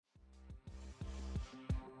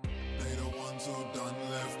ones who done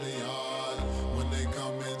left the yard. When they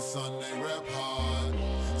come in, son, they rep hard.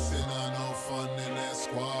 Sin are no fun in their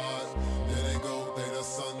squad. There they go, they the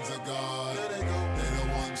sons of God. There they go, they the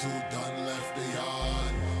ones who done left the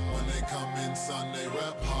yard. When they come in, son, they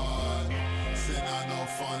rep hard. Sin are no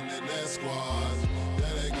fun in their squad.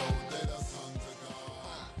 There they go, they the sons of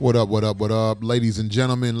God. What up, what up, what up, ladies and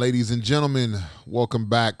gentlemen, welcome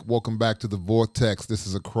back to the Vortex. This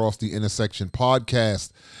is Across the Intersection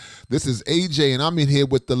podcast. This is AJ, and I'm in here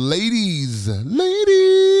with the ladies.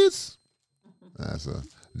 That's a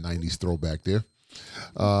 90s throwback there.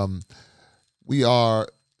 We are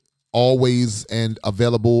always and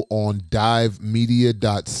available on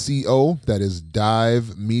divemedia.co. That is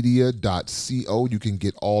divemedia.co. You can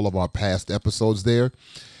get all of our past episodes there.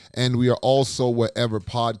 And we are also wherever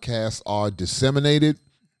podcasts are disseminated,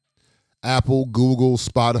 Apple, Google,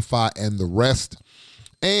 Spotify, and the rest.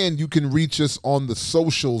 And you can reach us on the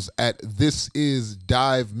socials at This Is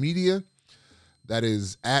Dive Media. That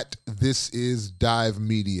is at This Is Dive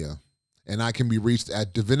Media. And I can be reached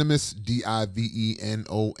at Divenomous, Divenomous. And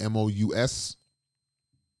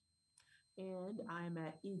I'm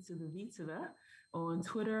at E to the V to the on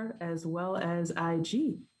Twitter as well as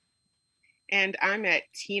IG. And I'm at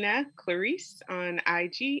Tina Clarice on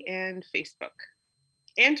IG and Facebook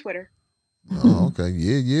and Twitter. Oh, okay.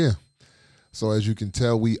 Yeah. So as you can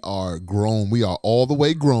tell, we are grown. We are all the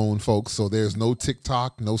way grown, folks. So there's no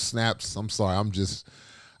TikTok, no snaps. I'm sorry.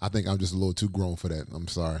 I think I'm just a little too grown for that. I'm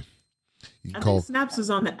sorry. I think Snaps is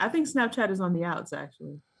on the. I think Snapchat is on the outs,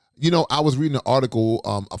 actually. You know, I was reading an article.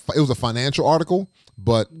 It was a financial article,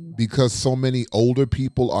 but because so many older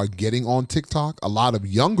people are getting on TikTok, a lot of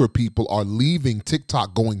younger people are leaving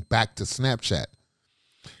TikTok, going back to Snapchat.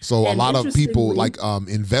 So a lot of people, like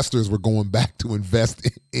investors, were going back to invest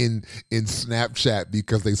in Snapchat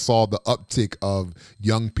because they saw the uptick of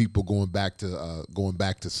young people going back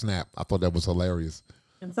to Snap. I thought that was hilarious.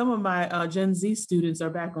 And some of my Gen Z students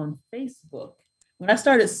are back on Facebook. When I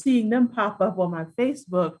started seeing them pop up on my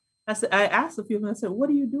Facebook, I asked a few of them, I said, "What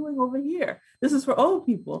are you doing over here? This is for old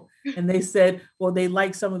people." And they said, well, they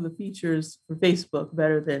like some of the features for Facebook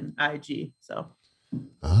better than IG. So.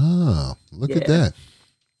 Look at that.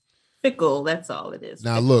 Fickle, that's all it is.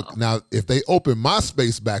 Now Fickle. look, if they open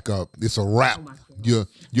MySpace back up, it's a wrap. Your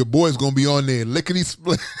boy's gonna be on there lickety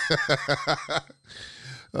split.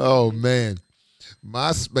 Oh man,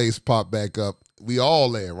 MySpace popped back up. We all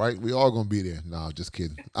there, right? We all gonna be there. No, just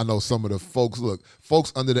kidding. I know some of the folks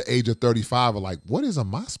under the age of 35 are like, "What is a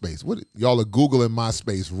MySpace?" What y'all are Googling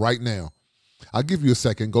MySpace right now? I'll give you a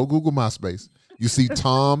second. Go Google MySpace. You see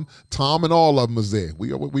Tom, and all of them was there.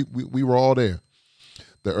 We were all there.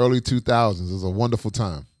 The early 2000s was a wonderful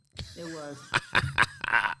time. It was.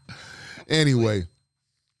 Anyway,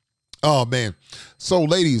 oh man. So,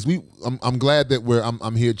 ladies, I'm glad that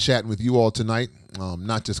I'm here chatting with you all tonight.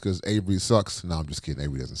 Not just because Avery sucks. No, I'm just kidding.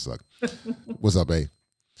 Avery doesn't suck. What's up, A?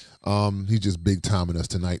 He's just big timing us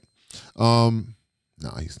tonight. No,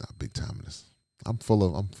 he's not big timing us. I'm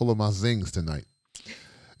full of my zings tonight.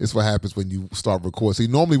 It's what happens when you start recording.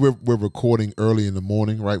 See, normally we're recording early in the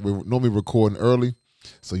morning, right? We're normally recording early.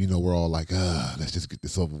 So, we're all like, let's just get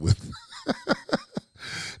this over with.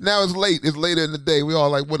 Now it's late. It's later in the day. We all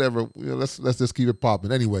like, whatever. Let's just keep it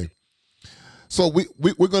popping. Anyway, so we're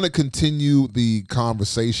going to continue the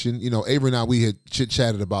conversation. Avery and I, we had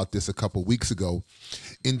chit-chatted about this a couple weeks ago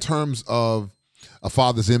in terms of a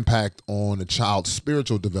father's impact on a child's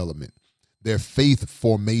spiritual development, their faith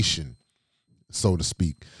formation, so to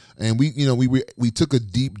speak. And we took a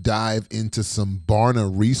deep dive into some Barna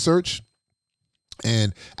research.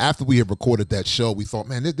 And after we had recorded that show, we thought,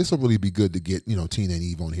 man, this will really be good to get, Tina and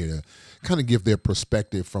Eve on here to kind of give their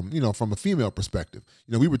perspective from a female perspective.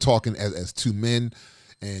 We were talking as two men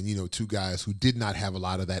and, two guys who did not have a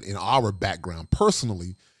lot of that in our background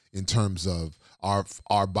personally in terms of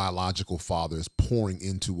our biological fathers pouring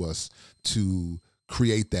into us to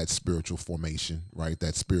create that spiritual formation, right?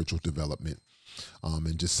 That spiritual development.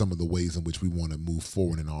 And just some of the ways in which we want to move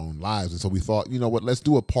forward in our own lives. And so we thought, let's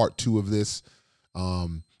do a part 2 of this.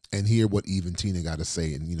 And hear what Eve and Tina got to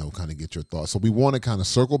say and, kind of get your thoughts. So we want to kind of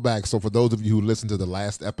circle back. So for those of you who listened to the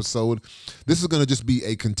last episode, this is going to just be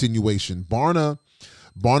a continuation. Barna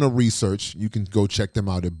Research, you can go check them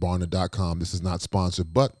out at barna.com. This is not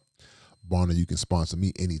sponsored, but Barna, you can sponsor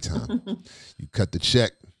me anytime. You cut the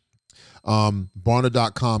check.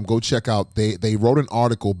 Barna.com, go check out. They wrote an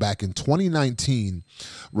article back in 2019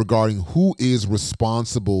 regarding who is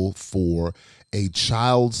responsible for a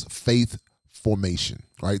child's faith formation,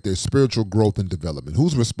 right? Their spiritual growth and development.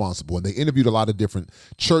 Who's responsible? And they interviewed a lot of different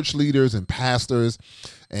church leaders and pastors,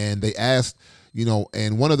 and they asked,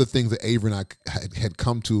 And one of the things that Avery and I had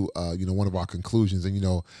come to, one of our conclusions,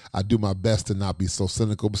 and, I do my best to not be so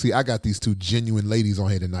cynical. But see, I got these two genuine ladies on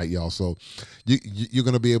here tonight, y'all. So you're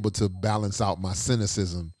going to be able to balance out my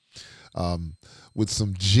cynicism with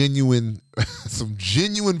some genuine, some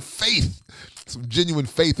genuine faith. Some genuine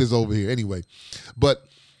faith is over here anyway. But,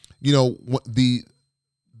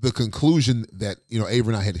 the conclusion that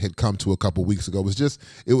Avery and I had come to a couple weeks ago was just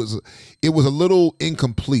it was a little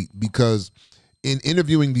incomplete, because in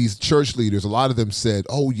interviewing these church leaders, a lot of them said,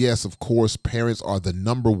 "Oh yes, of course, parents are the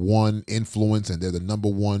number one influence and they're the number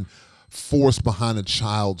one force behind a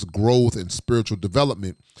child's growth and spiritual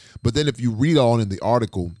development." But then if you read on in the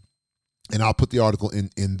article, and I'll put the article in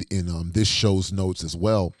this show's notes as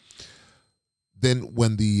well, then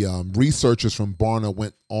when the researchers from Barna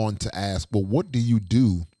went on to ask, well, what do you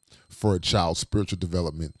do for a child's spiritual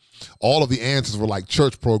development? All of the answers were like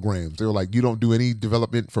church programs. They were like, you don't do any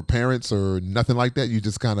development for parents or nothing like that. You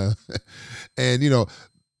just kind of, and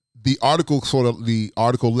the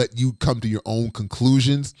article let you come to your own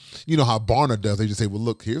conclusions. You know how Barna does. They just say, well,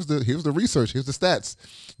 look, here's the research, here's the stats.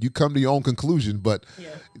 You come to your own conclusion, but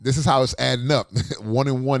this is how it's adding up. 1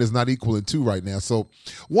 and 1 is not equaling 2 right now. So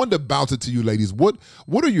wanted to bounce it to you ladies. What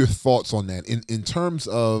are your thoughts on that in terms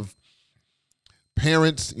of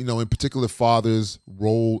parents, in particular fathers'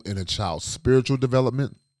 role in a child's spiritual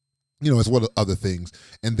development, as well as other things,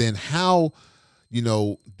 and then how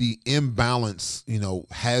the imbalance,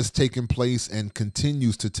 has taken place and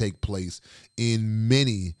continues to take place in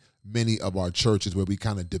many of our churches, where we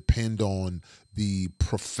kind of depend on the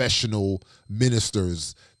professional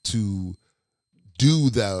ministers to do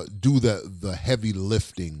the heavy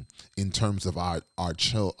lifting in terms of our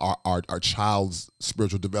child's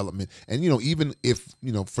spiritual development. And even if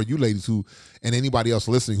for you ladies who, and anybody else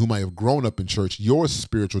listening who might have grown up in church, your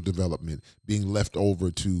spiritual development being left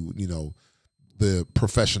over to the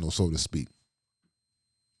professional, so to speak.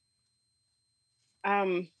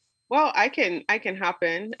 Well, I can hop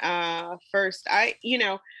in first. I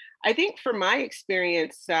think from my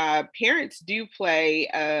experience, parents do play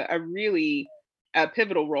a really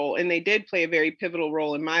pivotal role, and they did play a very pivotal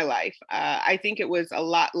role in my life. I think it was a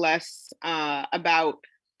lot less about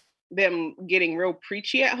them getting real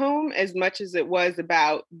preachy at home as much as it was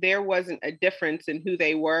about there wasn't a difference in who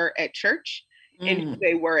they were at church and who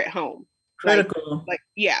they were at home. Critical.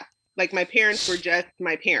 Like my parents were just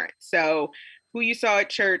my parents. So who you saw at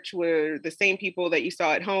church were the same people that you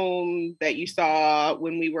saw at home, that you saw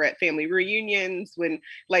when we were at family reunions, when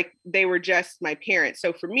they were just my parents.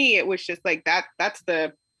 So for me, it was just like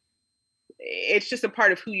it's just a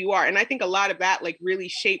part of who you are. And I think a lot of that really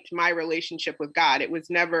shaped my relationship with God. It was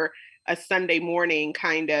never a Sunday morning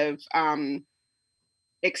kind of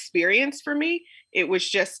experience for me. It was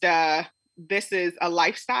just, this is a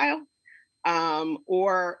lifestyle,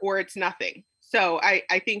 or it's nothing. So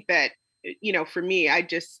I think that, for me, I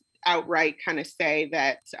just outright kind of say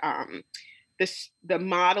that the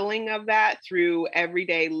modeling of that through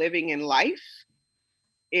everyday living in life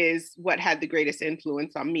is what had the greatest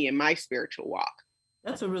influence on me in my spiritual walk.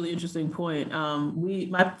 That's a really interesting point.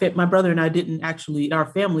 My brother and I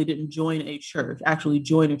our family didn't join a church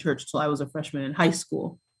till I was a freshman in high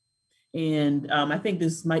school. And I think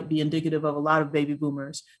this might be indicative of a lot of baby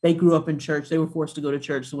boomers. They grew up in church. They were forced to go to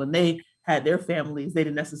church. So when they had their families, they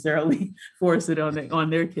didn't necessarily force it on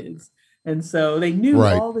their kids. And so they knew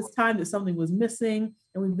all this time that something was missing.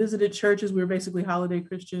 And we visited churches. We were basically holiday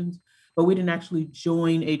Christians, but we didn't actually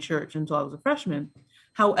join a church until I was a freshman.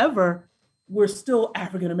 However, we're still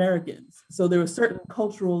African Americans. So there were certain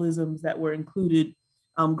culturalisms that were included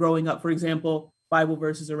growing up. For example, Bible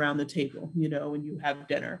verses around the table, when you have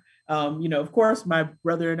dinner. Of course, my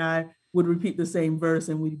brother and I would repeat the same verse,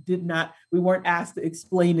 and we weren't asked to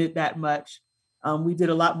explain it that much. We did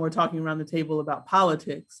a lot more talking around the table about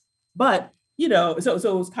politics, but, so it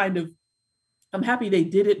was kind of, I'm happy they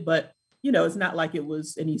did it, but, it's not like it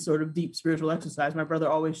was any sort of deep spiritual exercise. My brother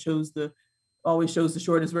always chose the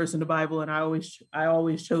shortest verse in the Bible, and I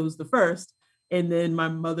always chose the first. And then my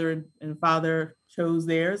mother and father chose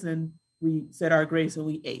theirs, and we said our grace and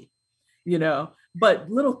we ate,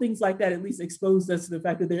 but little things like that at least exposed us to the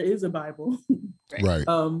fact that there is a Bible. Right.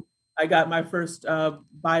 I got my first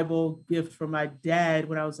Bible gift from my dad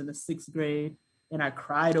when I was in the 6th grade, and I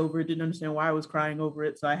cried over it, didn't understand why I was crying over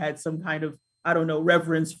it. So I had some kind of,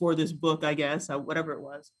 reverence for this book, I guess, whatever it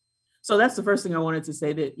was. So that's the first thing I wanted to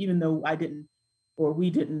say, that even though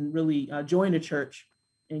we didn't really join a church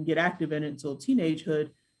and get active in it until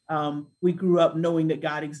teenagehood, we grew up knowing that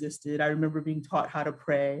God existed. I remember being taught how to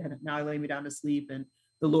pray, and now I lay me down to sleep, and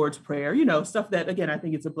the Lord's Prayer, stuff that, again, I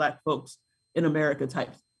think it's a Black folks in America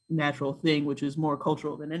type natural thing, which is more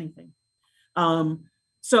cultural than anything.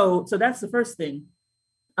 So that's the first thing.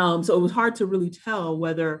 So it was hard to really tell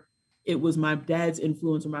whether it was my dad's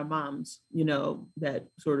influence or my mom's, that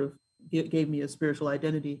sort of gave me a spiritual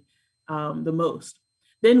identity the most.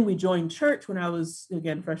 Then we joined church when I was,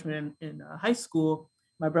 again, freshman in high school.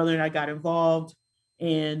 My brother and I got involved,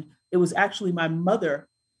 and it was actually my mother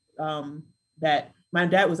that my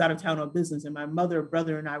dad was out of town on business, and my mother,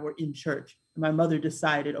 brother, and I were in church. And my mother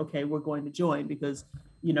decided, okay, we're going to join because,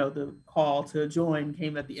 the call to join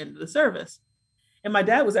came at the end of the service. And my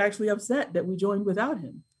dad was actually upset that we joined without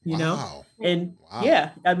him, Wow. And Wow.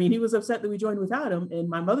 yeah, I mean, he was upset that we joined without him. And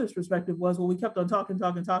my mother's perspective was, well, we kept on talking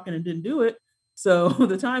and didn't do it. So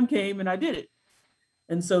the time came and I did it.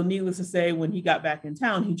 And so needless to say, when he got back in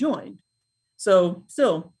town, he joined. So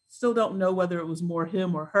still don't know whether it was more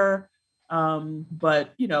him or her.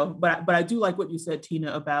 But I do like what you said,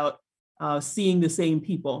 Tina, about seeing the same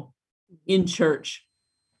people in church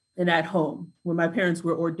and at home. When my parents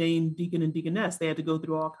were ordained deacon and deaconess, they had to go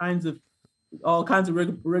through all kinds of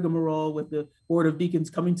rigmarole with the board of deacons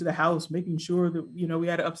coming to the house, making sure that we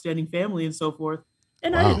had an upstanding family and so forth.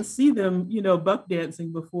 And I Wow. didn't see them, buck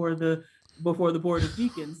dancing before the board of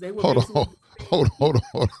deacons. They were Hold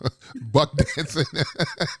on. Buck dancing.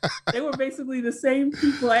 they were basically the same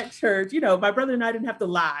people at church. My brother and I didn't have to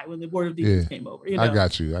lie when the board of deacons came over. I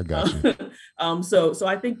got you. So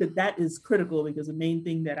I think that is critical, because the main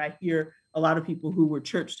thing that I hear a lot of people who were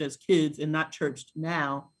churched as kids and not churched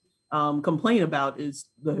now complain about is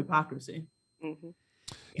the hypocrisy. Mm-hmm.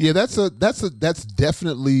 Yeah, that's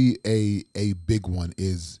definitely a big one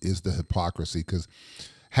is the hypocrisy, because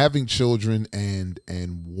having children and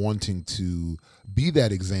wanting to be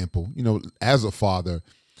that example, as a father,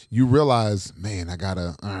 you realize, man, I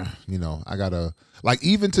gotta, like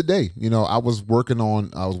even today, I was working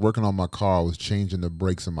on my car. I was changing the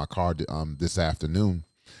brakes in my car this afternoon,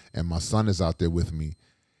 and my son is out there with me,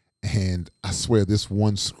 and I swear this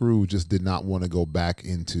one screw just did not want to go back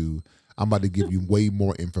into. I'm about to give you way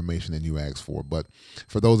more information than you asked for, but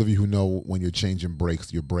for those of you who know, when you're changing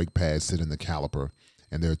brakes, your brake pads sit in the caliper,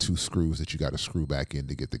 and there are 2 screws that you got to screw back in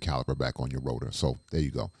to get the caliper back on your rotor. So there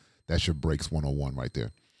you go. That's your brakes 101 right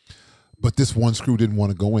there. But this one screw didn't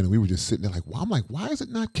want to go in, and we were just sitting there like, well, I'm like, why is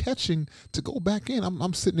it not catching to go back in?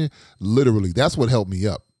 I'm sitting there, literally, that's what helped me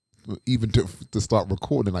up, even to start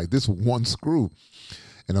recording, like this one screw.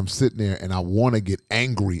 And I'm sitting there, and I want to get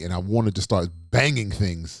angry, and I wanted to start banging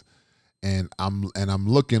things. And I'm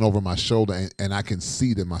looking over my shoulder, and I can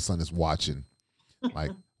see that my son is watching.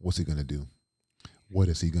 Like, what's he gonna do? What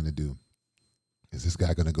is he gonna do? Is this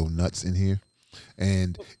guy gonna go nuts in here?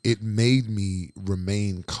 And it made me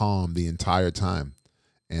remain calm the entire time.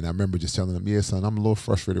 And I remember just telling him, "Yeah, son, I'm a little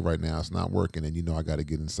frustrated right now. It's not working, and I got to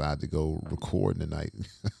get inside to go record tonight."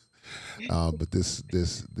 But this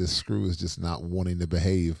screw is just not wanting to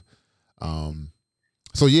behave.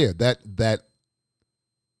 So yeah, that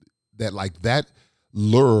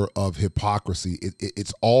lure of hypocrisy,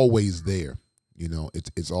 it's always there.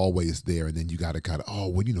 It's always there. And then you got to kind of, oh,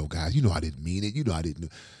 well, guys, I didn't mean it. I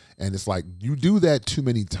didn't. And it's like you do that too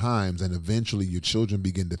many times, and eventually your children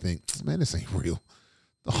begin to think, man, this ain't real.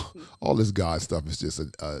 All this God stuff is just,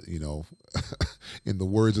 in the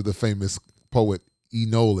words of the famous poet E.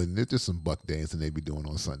 Nolan, it's just some buck dancing they be doing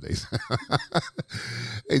on Sundays.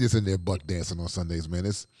 They just in there buck dancing on Sundays, man.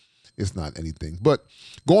 It's not anything. But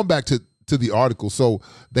going back to the article, so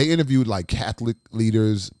they interviewed like Catholic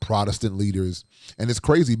leaders, Protestant leaders, and it's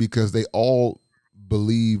crazy because they all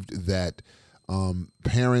believed that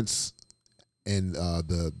parents and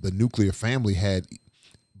the nuclear family had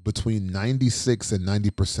between 96 and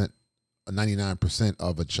 99%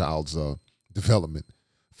 of a child's development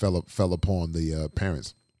fell upon the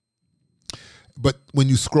parents. But when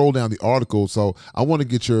you scroll down the article, so I want to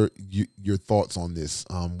get your thoughts on this.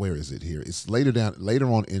 Where is it here? It's later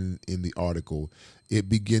on in the article. It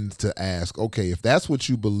begins to ask, okay, if that's what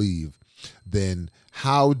you believe, then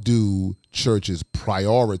how do churches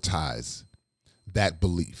prioritize that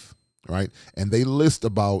belief, right? And they list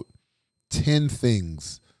about 10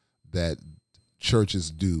 things that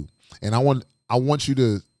churches do. And I want you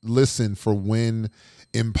to listen for when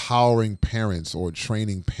empowering parents or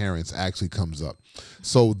training parents actually comes up.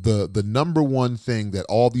 So the number one thing that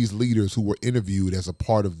all these leaders who were interviewed as a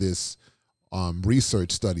part of this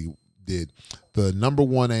research study did, the number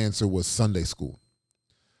one answer was Sunday school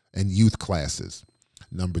and youth classes.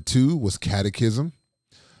 Number 2 was catechism.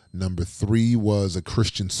 Number 3 was a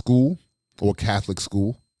Christian school or Catholic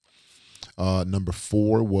school. Number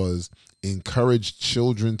 4 was encourage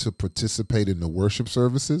children to participate in the worship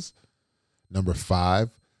services. Number 5,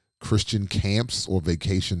 Christian camps or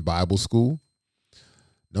vacation Bible school.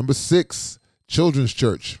 Number 6, children's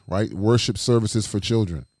church, right? Worship services for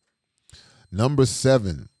children. Number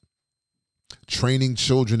 7, training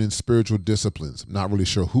children in spiritual disciplines. I'm not really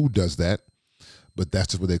sure who does that, but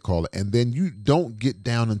that's just what they call it. And then you don't get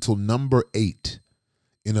down until number 8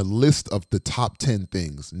 in a list of the top 10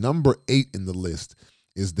 things. Number 8 in the list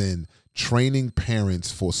is then training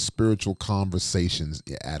parents for spiritual conversations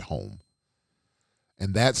at home.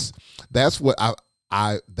 And that's what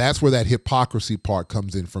that's where that hypocrisy part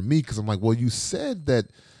comes in for me, because I'm like, well, you said that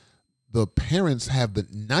the parents have the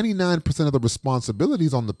 99% of the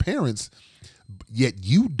responsibilities on the parents, yet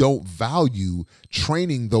you don't value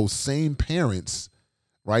training those same parents,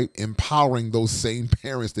 right? Empowering those same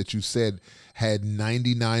parents that you said had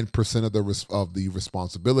 99% of the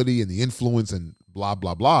responsibility and the influence and blah,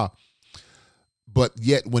 blah, blah. But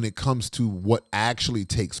yet when it comes to what actually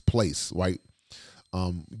takes place, right?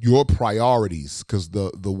 Your priorities, because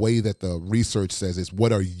the way that the research says is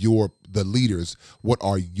what are the leaders, what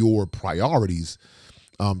are your priorities?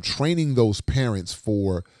 Training those parents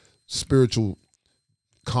for spiritual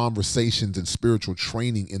conversations and spiritual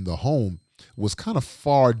training in the home was kind of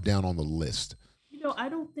far down on the list. I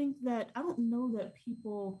don't know that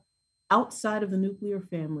people outside of the nuclear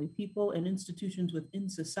family, people and institutions within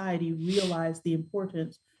society realize the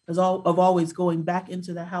importance of always going back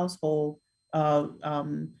into the household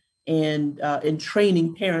and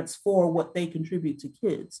training parents for what they contribute to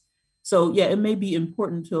kids. So yeah, it may be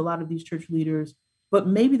important to a lot of these church leaders, but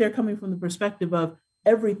maybe they're coming from the perspective of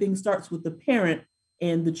everything starts with the parent,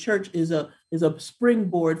 and the church is a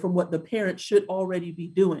springboard from what the parent should already be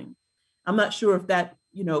doing. I'm not sure if that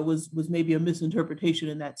was maybe a misinterpretation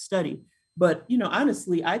in that study, but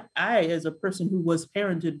honestly, I as a person who was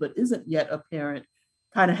parented but isn't yet a parent,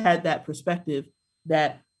 kind of had that perspective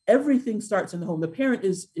that everything starts in the home. The parent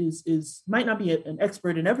is might not be an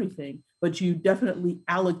expert in everything, but you definitely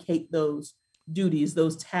allocate those duties,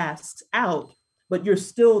 those tasks out. But you're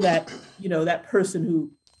still that that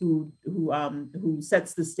person who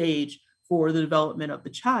sets the stage for the development of the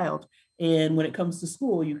child. And when it comes to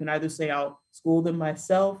school, you can either say I'll school them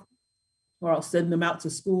myself, or I'll send them out to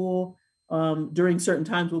school. During certain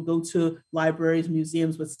times, we'll go to libraries,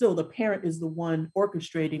 museums, but still the parent is the one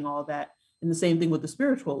orchestrating all that. And the same thing with the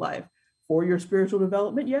spiritual life. For your spiritual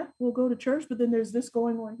development, yeah, we'll go to church, but then there's this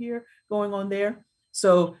going on here, going on there.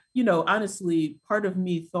 So, honestly, part of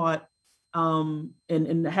me thought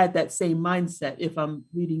and had that same mindset, if I'm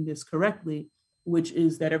reading this correctly, which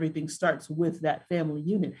is that everything starts with that family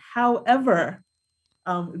unit. However,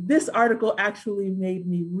 this article actually made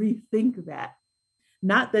me rethink that.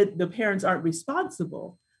 Not that the parents aren't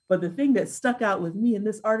responsible, but the thing that stuck out with me in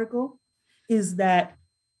this article is that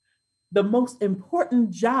the most important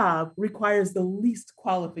job requires the least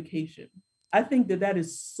qualification. I think that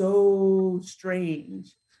is so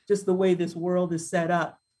strange, just the way this world is set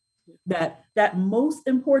up, that most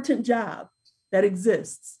important job that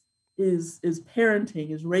exists is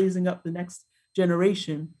parenting, is raising up the next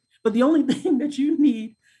generation. But the only thing that you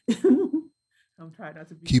need, I'm trying not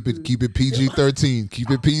to be keep it PG-13,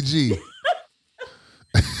 keep it PG.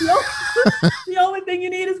 The only thing you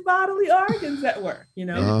need is bodily organs at work,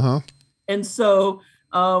 Uh-huh. And so,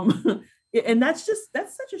 and that's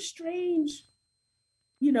such a strange,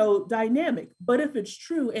 dynamic. But if it's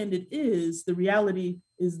true, and it is, the reality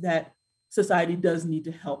is that society does need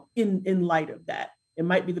to help in light of that. It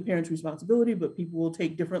might be the parents' responsibility, but people will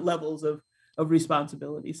take different levels of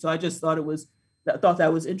responsibility. So I just thought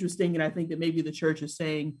that was interesting. And I think that maybe the church is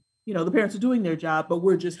saying, the parents are doing their job, but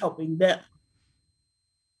we're just helping them.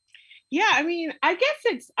 Yeah, I mean, I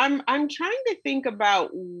guess I'm trying to think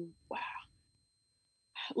about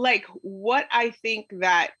like what I think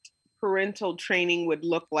that parental training would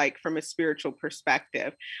look like from a spiritual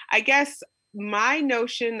perspective. I guess my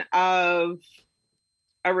notion of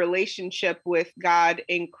a relationship with God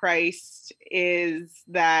in Christ is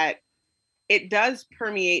that it does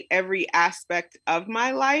permeate every aspect of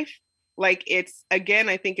my life. Like I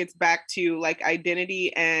think it's back to like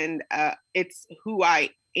identity, and it's who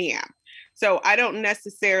I am. So I don't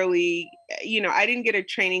necessarily, I didn't get a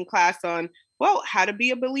training class on, how to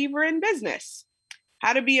be a believer in business,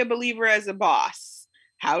 how to be a believer as a boss,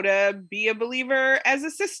 how to be a believer as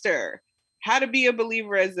a sister, how to be a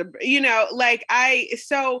believer as I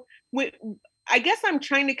guess I'm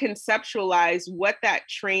trying to conceptualize what that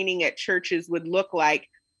training at churches would look like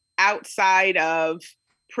outside of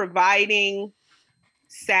providing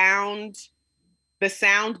the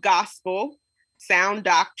sound gospel, sound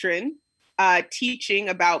doctrine, teaching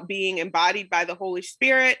about being embodied by the Holy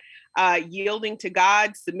Spirit, yielding to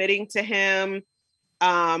God, submitting to Him,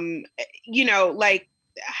 You know, like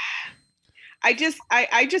I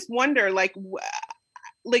just wonder, like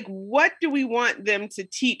what do we want them to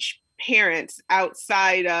teach parents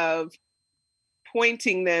outside of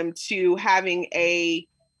pointing them to having a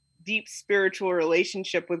deep spiritual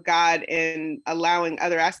relationship with God and allowing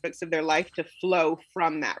other aspects of their life to flow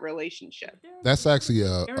from that relationship? That's actually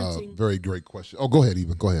a very great question. Oh, go ahead,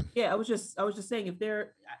 Eva. Go ahead. Yeah, I was just saying, if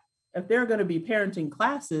they're going to be parenting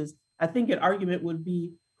classes, I think an argument would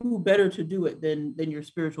be who better to do it than your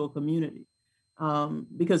spiritual community,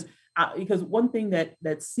 because one thing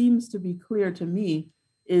that seems to be clear to me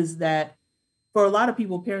is that for a lot of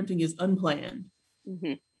people, parenting is unplanned.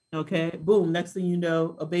 Mm-hmm. Okay, boom, next thing you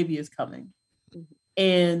know, a baby is coming.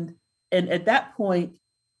 Mm-hmm. And at that point,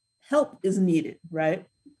 help is needed, right?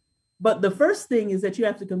 But the first thing is that you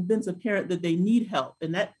have to convince a parent that they need help.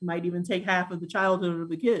 And that might even take half of the childhood of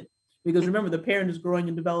the kid. Because remember, the parent is growing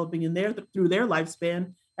and developing through their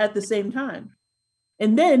lifespan at the same time.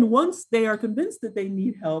 And then once they are convinced that they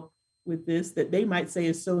need help with this, that they might say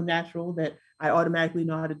is so natural that I automatically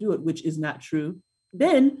know how to do it, which is not true,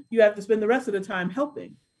 then you have to spend the rest of the time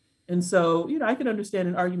helping. And so, I can understand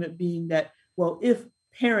an argument being that, well, if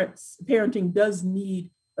parenting does need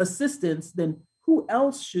assistance, then who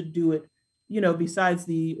else should do it, besides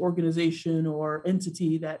the organization or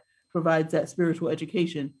entity that provides that spiritual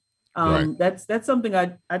education? Right. That's something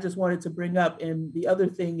I just wanted to bring up. And the other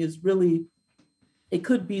thing is, really, it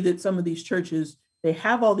could be that some of these churches, they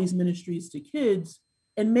have all these ministries to kids,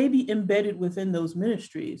 and maybe embedded within those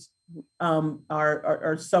ministries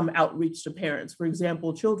are some outreach to parents. For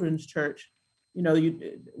example, children's church,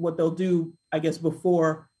 what they'll do, I guess,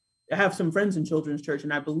 before, I have some friends in children's church,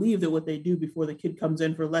 and I believe that what they do before the kid comes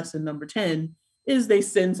in for lesson number 10 is they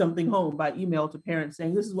send something home by email to parents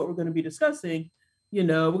saying, this is what we're going to be discussing.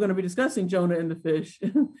 We're going to be discussing Jonah and the fish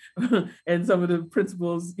and some of the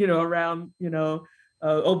principles, around,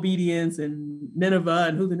 obedience and Nineveh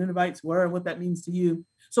and who the Ninevites were and what that means to you.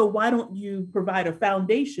 So why don't you provide a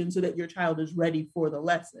foundation so that your child is ready for the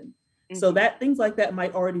lesson? Mm-hmm. So that things like that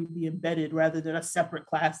might already be embedded rather than a separate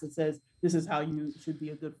class that says this is how you should be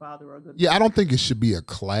a good father or a good I don't think it should be a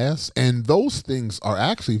class. And those things are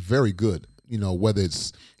actually very good, whether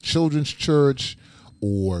it's children's church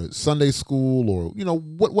or Sunday school or,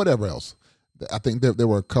 whatever else. I think there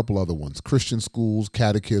were a couple other ones, Christian schools,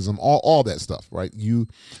 catechism, all that stuff, right? You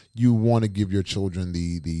want to give your children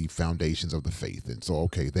the foundations of the faith. And so,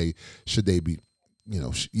 okay, they be,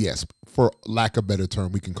 yes, for lack of a better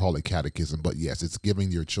term, we can call it catechism, but yes, it's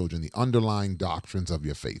giving your children the underlying doctrines of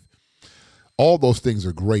your faith. All those things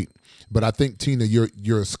are great. But I think, Tina, your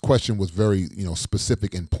question was very,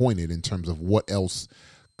 specific and pointed in terms of what else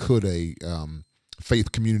could a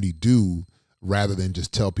faith community do, rather than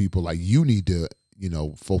just tell people like you need to,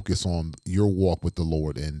 focus on your walk with the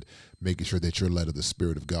Lord and making sure that you're led of the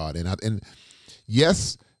Spirit of God. And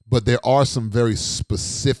yes, but there are some very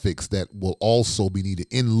specifics that will also be needed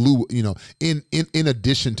in lieu, in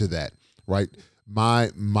addition to that, right?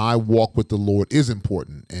 My walk with the Lord is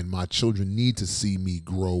important, and my children need to see me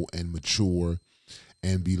grow and mature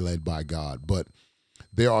and be led by God. But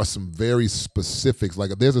there are some very specifics,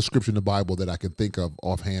 like there's a scripture in the Bible that I can think of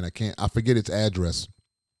offhand. I forget its address.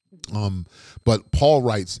 But Paul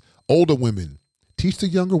writes, older women, teach the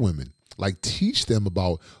younger women, like teach them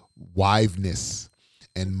about wiveness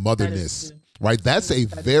and motherness, right? That's a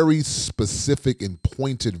very specific and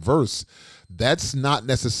pointed verse. That's not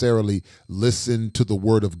necessarily listen to the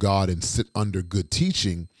word of God and sit under good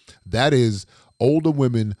teaching. That is older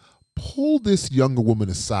women, pull this younger woman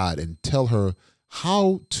aside and tell her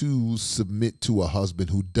how to submit to a husband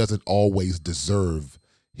who doesn't always deserve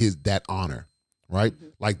that honor, right? Mm-hmm.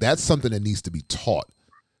 Like that's something that needs to be taught,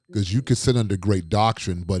 because you can sit under great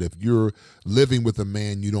doctrine, but if you're living with a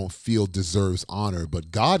man you don't feel deserves honor,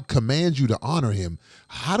 but God commands you to honor him,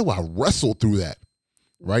 how do I wrestle through that,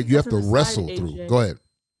 right? You have to wrestle through. Go ahead.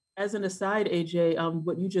 As an aside, AJ,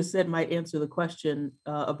 what you just said might answer the question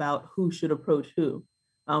about who should approach who.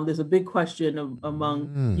 There's a big question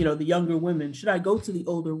among, the younger women. Should I go to the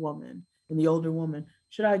older woman? And the older woman,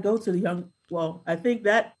 should I go to the young? Well, I think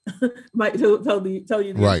that might tell you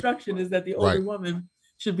the instruction is that the older woman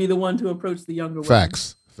should be the one to approach the younger woman.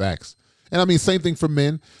 Facts. And I mean, same thing for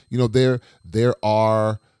men. There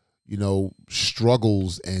are,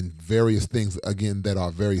 struggles and various things, again, that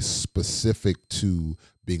are very specific to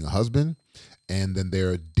being a husband. And then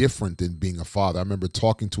they're different than being a father. I remember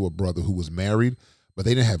talking to a brother who was married, but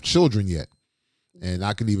they didn't have children yet. And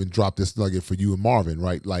I can even drop this nugget for you and Marvin,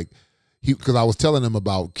 right? Like, because I was telling him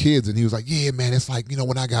about kids, and he was like, yeah, man, it's like,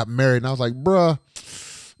 when I got married. And I was like, bruh,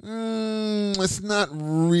 It's not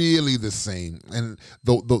really the same. And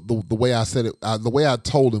the way I said it, the way I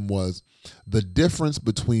told him was the difference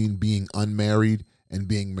between being unmarried and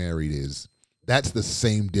being married is that's the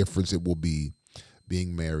same difference it will be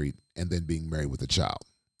being married and then being married with a child.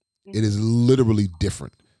 It is literally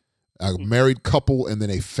different. A married couple and then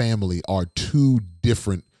a family are two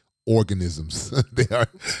different organisms.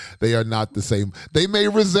 they are not the same. They may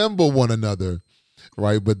resemble one another,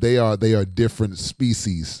 right? But they are different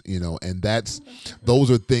species, and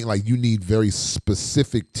those are things like you need very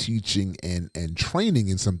specific teaching and training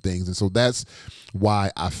in some things. And so that's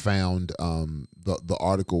why I found the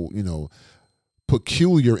article,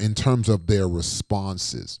 peculiar in terms of their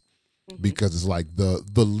responses, because it's like the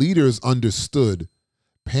leaders understood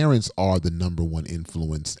parents are the number one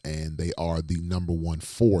influence and they are the number one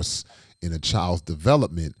force in a child's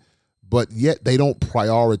development, but yet they don't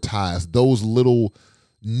prioritize those little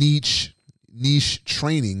niche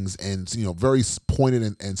trainings and very pointed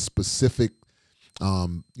and specific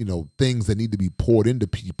things that need to be poured into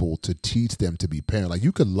people to teach them to be parent. Like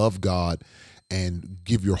you could love God and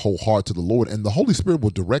give your whole heart to the Lord and the Holy Spirit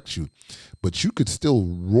will direct you, but you could still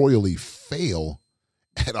royally fail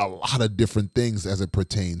at a lot of different things as it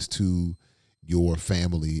pertains to your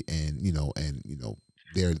family and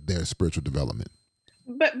their spiritual development.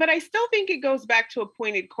 But I still think it goes back to a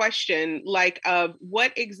pointed question, like of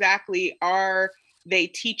what exactly are they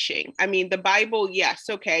teaching? I mean, the Bible, yes,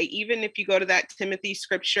 okay. Even if you go to that Timothy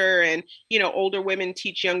scripture and older women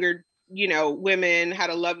teach younger women how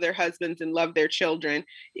to love their husbands and love their children,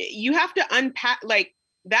 you have to unpack like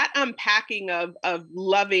that unpacking of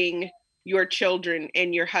loving your children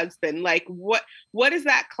and your husband. Like what is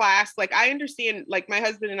that class? Like I understand, like my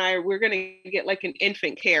husband and we're going to get like an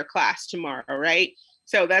infant care class tomorrow, right?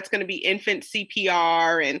 So that's going to be infant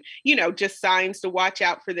CPR and, just signs to watch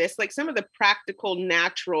out for this, like some of the practical,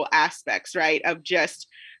 natural aspects, right, of just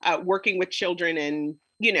working with children and,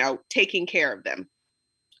 taking care of them.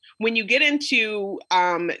 When you get into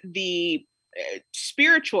the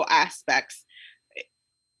spiritual aspects,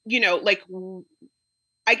 like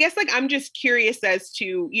I guess like I'm just curious as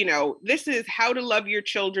to, this is how to love your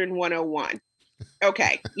children 101.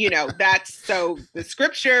 Okay, that's so the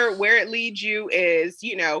scripture where it leads you is,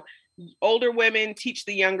 older women teach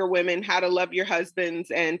the younger women how to love your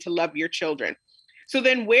husbands and to love your children. So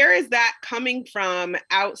then where is that coming from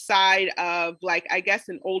outside of like, I guess,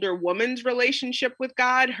 an older woman's relationship with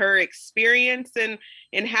God, her experience in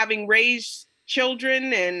having raised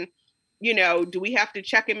children and, do we have to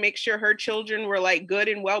check and make sure her children were like good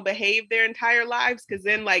and well behaved their entire lives? Because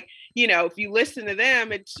then like, if you listen to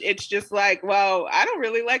them, it's just like, well, I don't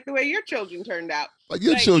really like the way your children turned out. Like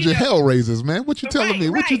your children hell raisers, man. What you telling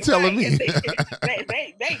me? What you telling me?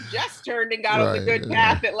 They just turned and got on the good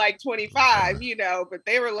path at like 25, but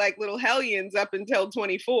they were like little hellions up until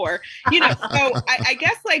 24, So I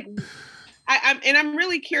guess like I'm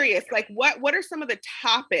really curious, like what are some of the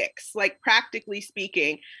topics, like practically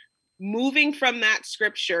speaking, moving from that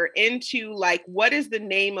scripture into like, what is the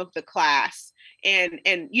name of the class? And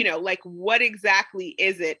like what exactly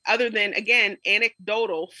is it other than, again,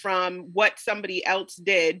 anecdotal from what somebody else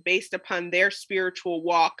did based upon their spiritual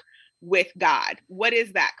walk with God? What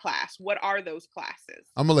is that class? What are those classes?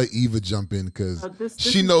 I'm gonna let Eva jump in because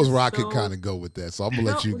she knows where I could kind of go with that. So I'm gonna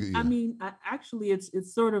let you. Yeah. I mean, actually,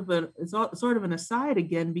 it's sort of an aside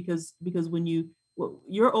again because when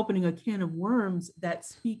you're opening a can of worms that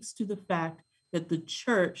speaks to the fact that the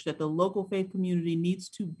church, that the local faith community needs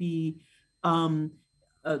to be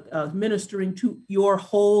ministering to your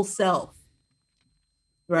whole self,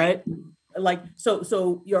 right? Like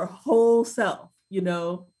so your whole self,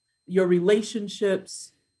 your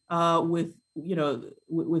relationships with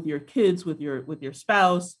with your kids, with your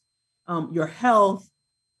spouse, your health.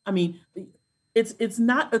 I mean, it's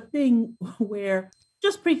not a thing where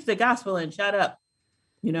just preach the gospel and shut up,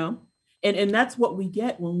 and that's what we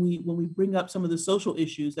get when we bring up some of the social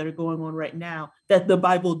issues that are going on right now that the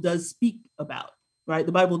Bible does speak about, right?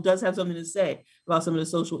 The Bible does have something to say about some of the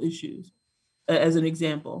social issues, as an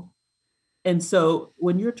example. And so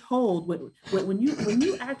when you're told, when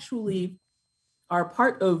you actually are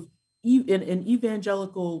part of an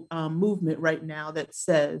evangelical movement right now that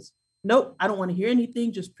says, nope, I don't want to hear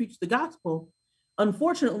anything, just preach the gospel.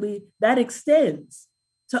 Unfortunately, that extends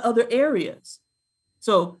to other areas.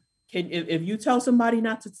 So if you tell somebody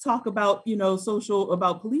not to talk about,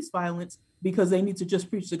 about police violence because they need to just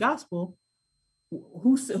preach the gospel,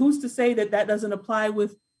 who's to say that doesn't apply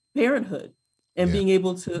with parenthood and being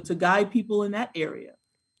able to guide people in that area,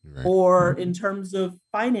 right? Or in terms of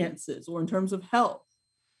finances or in terms of health,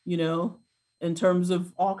 in terms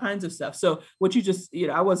of all kinds of stuff. So what you just,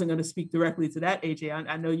 I wasn't going to speak directly to that, AJ.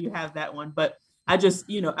 I know you have that one, but I just,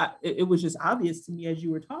 it was just obvious to me as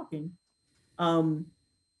you were talking,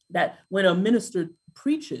 that when a minister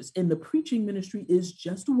preaches, and the preaching ministry is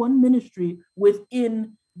just one ministry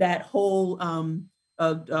within that whole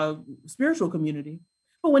spiritual community.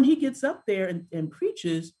 But when he gets up there and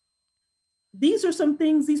preaches, these are some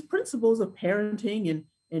things, these principles of parenting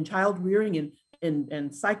and child rearing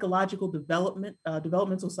and psychological development,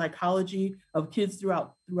 developmental psychology of kids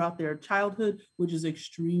throughout their childhood, which is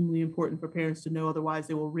extremely important for parents to know. Otherwise,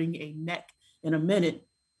 they will wring a neck in a minute.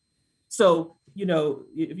 So,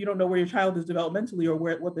 if you don't know where your child is developmentally or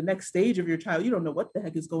what the next stage of your child, you don't know what the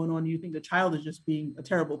heck is going on. You think the child is just being a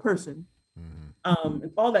terrible person,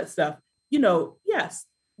 and all that stuff. Yes,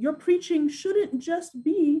 your preaching shouldn't just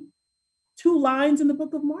be 2 lines in the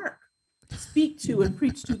book of Mark. Speak to and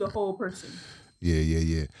preach to the whole person.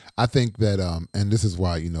 Yeah. I think that, and this is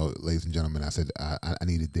why, ladies and gentlemen, I said I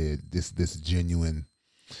needed this genuine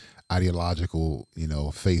ideological,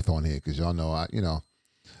 faith on here, because y'all know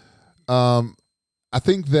I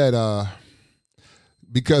think that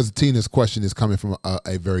because Tina's question is coming from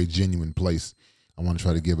a very genuine place, I want to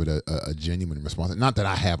try to give it a genuine response. Not that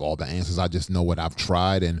I have all the answers. I just know what I've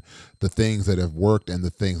tried and the things that have worked and the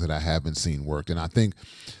things that I haven't seen worked. And I think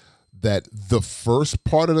that the first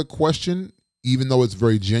part of the question, even though it's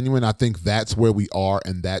very genuine, I think that's where we are,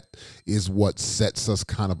 and that is what sets us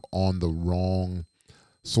kind of on the wrong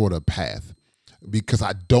sort of path, because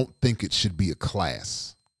I don't think it should be a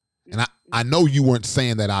class. And I know you weren't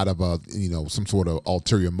saying that out of some sort of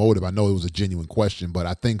ulterior motive. I know it was a genuine question, but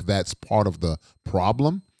I think that's part of the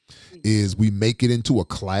problem is we make it into a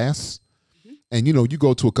class. And, you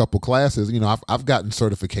go to a couple classes, I've gotten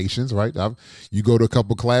certifications, right? You go to a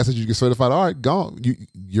couple classes, you get certified. All right, go.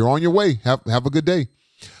 You're on your way. Have a good day.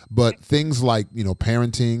 But things like,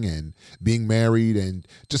 parenting and being married and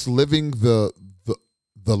just living the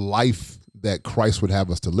life that Christ would have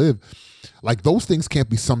us to live, like those things can't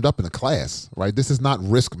be summed up in a class, right? This is not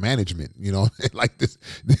risk management, like this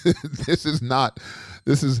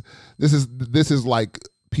is like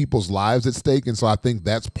people's lives at stake. And so I think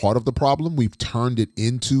that's part of the problem. We've turned it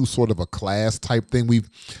into sort of a class type thing.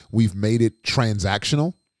 We've made it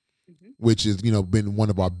transactional, which is, been one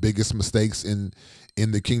of our biggest mistakes in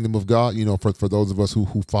the kingdom of God, for those of us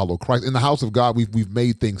who follow Christ. In the house of God, we've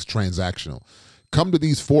made things transactional. Come to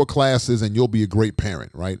these 4 classes and you'll be a great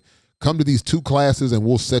parent, right? Come to these 2 classes and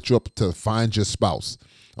we'll set you up to find your spouse.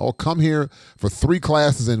 Or come here for 3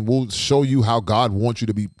 classes and we'll show you how God wants you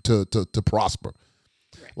to be to prosper.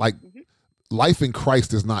 Right. Like life in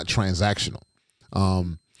Christ is not transactional.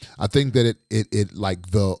 I think that it like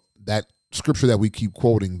that scripture that we keep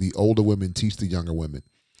quoting, the older women teach the younger women.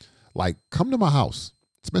 Like, come to my house,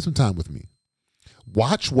 spend some time with me.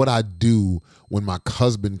 Watch what I do when my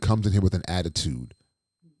husband comes in here with an attitude,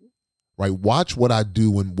 right? Watch what I do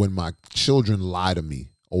when my children lie to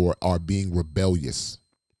me or are being rebellious.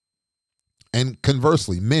 And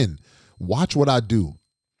conversely, men, watch what I do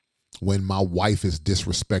when my wife is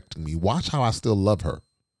disrespecting me. Watch how I still love her.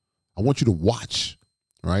 I want you to watch,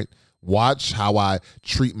 right? Watch how I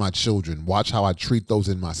treat my children. Watch how I treat those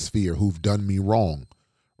in my sphere who've done me wrong,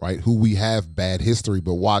 right? Who we have bad history,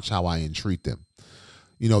 but watch how I entreat them.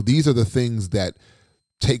 These are the things that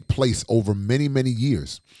take place over many, many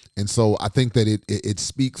years. And so I think that it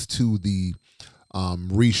speaks to the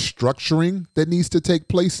restructuring that needs to take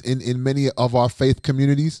place in many of our faith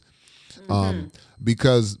communities.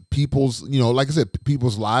 Because people's, like I said,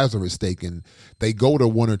 people's lives are at stake and they go to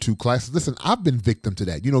 1 or 2 classes. Listen, I've been victim to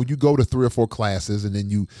that. You go to 3 or 4 classes and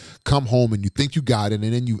then you come home and you think you got it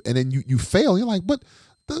and then you fail. You're like, but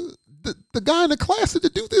the guy in the class had to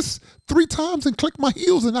do this 3 times and click my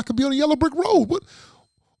heels and I could be on a yellow brick road.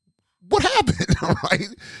 What happened, right?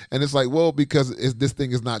 And it's like, well, because this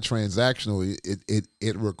thing is not transactional.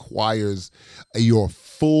 It requires your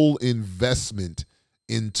full investment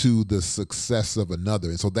into the success of another.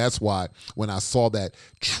 And so that's why when I saw that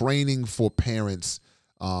training for parents,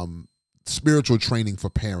 spiritual training for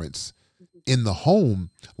parents in the home,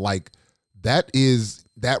 like that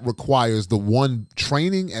requires the one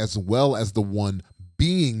training as well as the one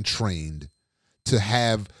being trained to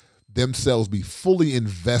have themselves be fully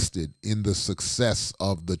invested in the success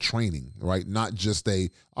of the training, right? Not just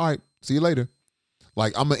all right, see you later.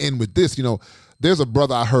 Like, I'm going to end with this. There's a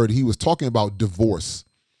brother I heard, he was talking about divorce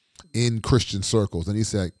in Christian circles. And he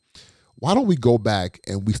said, why don't we go back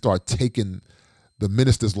and we start taking the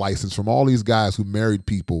minister's license from all these guys who married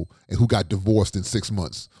people and who got divorced in 6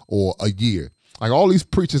 months or a year, Like all these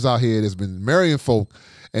preachers out here that's been marrying folk,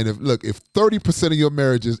 and if 30% of your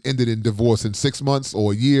marriages ended in divorce in 6 months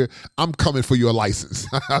or a year, I'm coming for your license.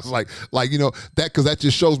 I was like that, because that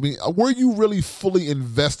just shows me, were you really fully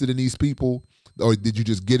invested in these people, or did you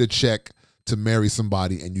just get a check to marry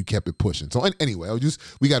somebody and you kept it pushing? So anyway,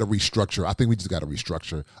 we got to restructure. I think we just got to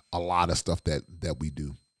restructure a lot of stuff that we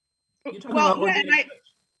do. You're talking about organic church.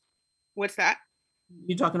 What's that?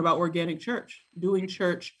 You're talking about organic church, doing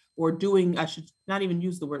church, or doing, I should not even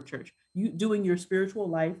use the word church, you doing your spiritual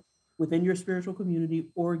life within your spiritual community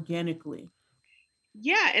organically.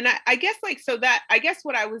 Yeah. And I guess I guess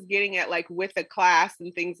what I was getting at, like with a class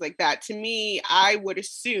and things like that, to me, I would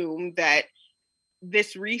assume that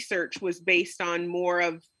this research was based on more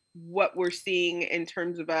of what we're seeing in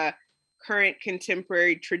terms of a current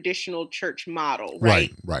contemporary traditional church model,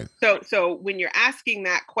 right? Right. So when you're asking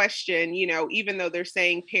that question, even though they're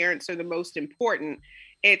saying parents are the most important,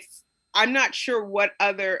 I'm not sure what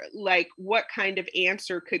kind of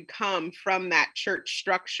answer could come from that church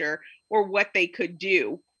structure, or what they could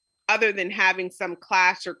do other than having some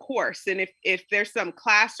class or course. And if there's some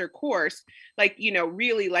class or course,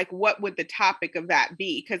 really, what would the topic of that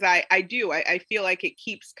be? Because I feel like it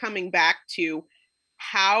keeps coming back to,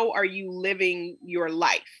 how are you living your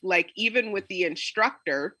life? Like, even with the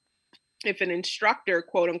instructor, if an instructor,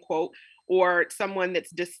 quote unquote, or someone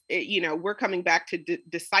that's we're coming back to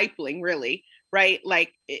discipling, really, right?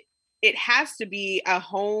 Like it has to be a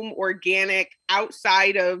home, organic,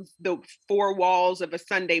 outside of the four walls of a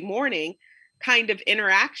Sunday morning kind of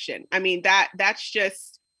interaction. I mean, that's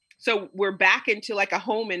just, so we're back into like a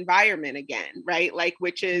home environment again, right? Like,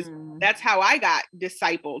 which is, that's how I got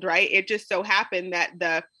discipled, right? It just so happened that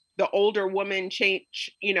the older woman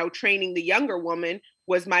training the younger woman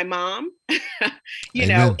was my mom,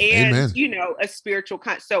 Amen. and, Amen. A spiritual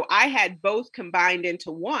so I had both combined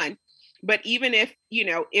into one. But even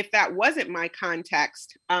if that wasn't my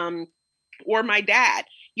context, or my dad,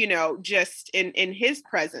 just in his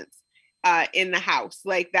presence, in the house,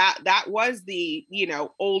 like that was the,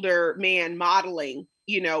 older man modeling,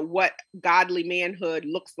 what godly manhood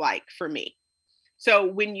looks like for me. So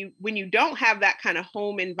when you don't have that kind of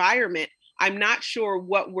home environment, I'm not sure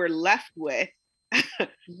what we're left with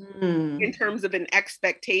in terms of an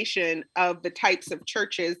expectation of the types of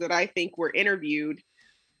churches that I think were interviewed,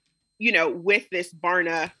 with this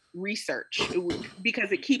Barna research,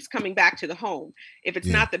 because it keeps coming back to the home. If it's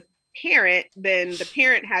not the parent, then the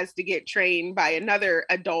parent has to get trained by another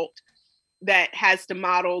adult that has to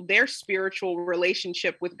model their spiritual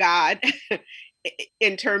relationship with God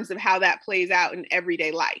in terms of how that plays out in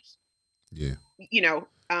everyday life. Yeah.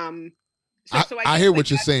 So I hear what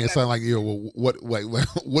you're saying. It's like,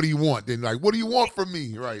 what do you want? Then, like, what do you want from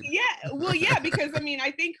me? Right. Yeah. Well, yeah, because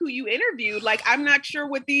I think who you interviewed, like, I'm not sure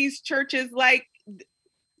what these churches, like,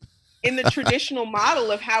 in the traditional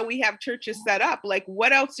model of how we have churches set up, like,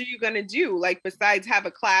 what else are you going to do? Like, besides have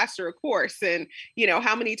a class or a course? And,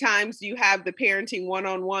 how many times do you have the parenting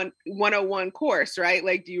 101 course, right?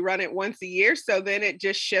 Like, do you run it once a year? So then it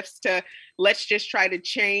just shifts to, let's just try to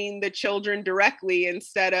train the children directly,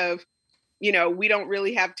 instead of, we don't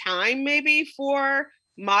really have time maybe for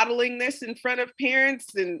modeling this in front of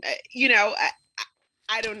parents. And,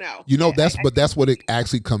 I don't know. That's what it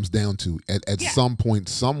actually comes down to. At some point,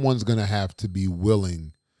 someone's going to have to be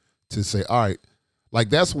willing to say, all right, like,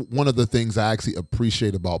 that's one of the things I actually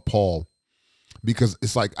appreciate about Paul, because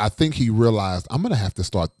it's like, I think he realized, I'm going to have to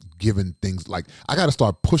start giving things, like, I got to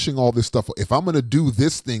start pushing all this stuff. If I'm going to do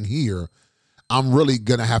this thing here, I'm really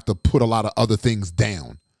going to have to put a lot of other things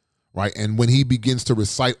down. Right. And when he begins to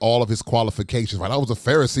recite all of his qualifications, right? I was a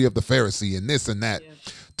Pharisee of the Pharisee and this and that,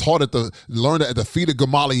 learned at the feet of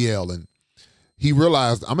Gamaliel. And he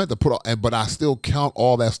realized, I'm at the but I still count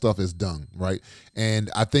all that stuff as done. Right. And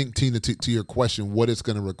I think, Tina, to your question, what it's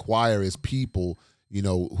going to require is people,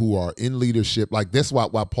 who are in leadership. Like, that's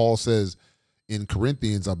why Paul says in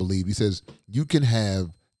Corinthians, I believe, he says, you can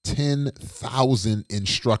have 10,000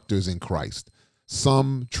 instructors in Christ.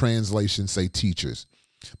 Some translations say teachers.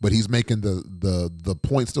 But he's making the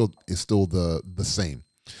point is still the same.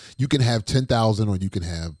 You can have 10,000 or you can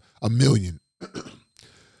have 1,000,000,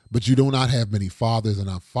 but you do not have many fathers, and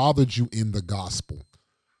I fathered you in the gospel.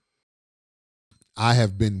 I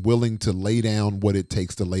have been willing to lay down what it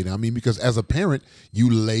takes to lay down. I mean, because as a parent, you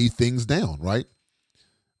lay things down, right?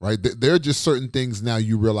 Right? There are just certain things now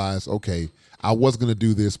you realize, okay, I was going to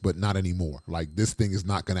do this, but not anymore. Like, this thing is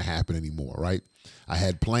not going to happen anymore, right? I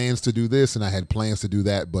had plans to do this and I had plans to do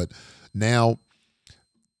that, but now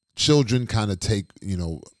children kind of take,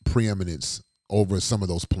 preeminence over some of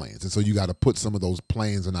those plans. And so you got to put some of those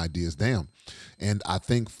plans and ideas down. And I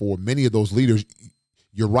think for many of those leaders,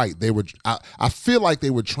 you're right. I feel like they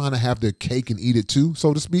were trying to have their cake and eat it too,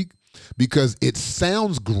 so to speak, because it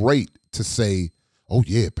sounds great to say, oh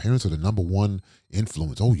yeah, parents are the number one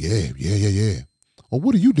influence. Oh yeah. Well,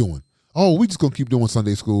 what are you doing? Oh, we just gonna keep doing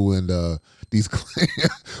Sunday school and these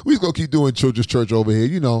we just gonna keep doing children's church over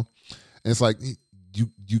here, And it's like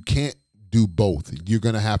you can't do both. You're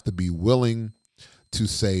gonna have to be willing to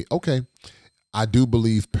say, okay, I do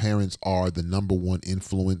believe parents are the number one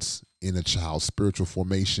influence in a child's spiritual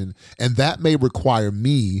formation, and that may require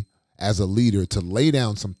me as a leader to lay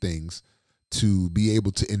down some things to be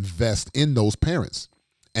able to invest in those parents.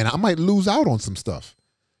 And I might lose out on some stuff.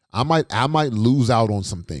 I might lose out on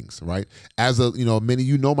some things, right? As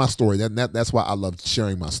many my story. That's why I love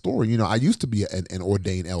sharing my story. I used to be an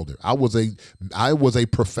ordained elder. I was a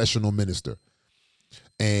professional minister,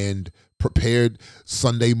 and prepared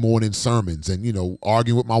Sunday morning sermons, and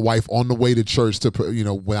arguing with my wife on the way to church to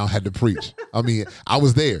when I had to preach. I mean, I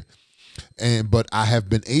was there, but I have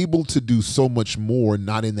been able to do so much more,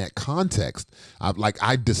 not in that context.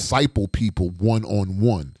 I disciple people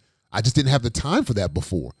one-on-one. I just didn't have the time for that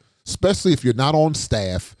before, especially if you're not on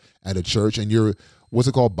staff at a church and you're, what's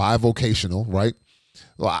it called, bivocational, right?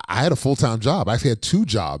 Well, I had a full-time job. I actually had 2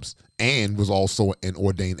 jobs and was also an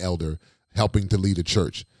ordained elder helping to lead a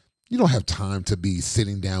church. You don't have time to be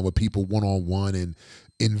sitting down with people one-on-one and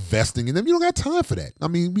investing in them. You don't got time for that. I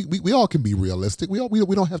mean, we all can be realistic. We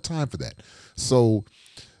don't have time for that. So,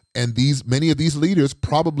 and many of these leaders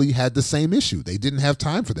probably had the same issue. They didn't have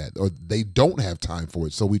time for that, or they don't have time for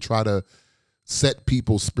it. So we try to set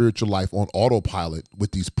people's spiritual life on autopilot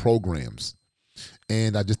with these programs.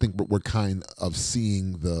 And I just think we're kind of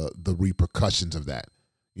seeing the repercussions of that.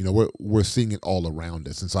 We're seeing it all around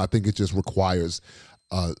us. And so I think it just requires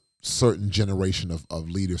a certain generation of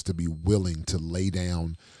leaders to be willing to lay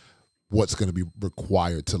down what's going to be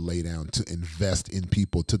required to lay down to invest in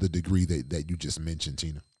people to the degree that you just mentioned,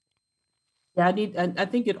 Tina. Yeah, I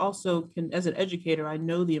think it also can, as an educator, I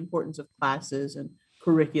know the importance of classes and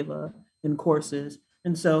curricula and courses.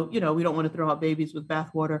 And so, we don't want to throw out babies with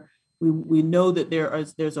bathwater. We know that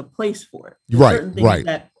there's a place for it. There's Right, certain things right.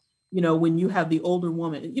 that, when you have the older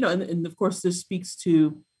woman, and of course this speaks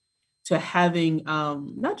to having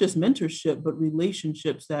not just mentorship, but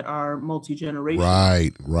relationships that are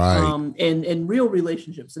multi-generational. Right. And real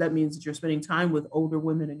relationships. So that means that you're spending time with older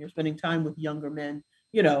women and you're spending time with younger men,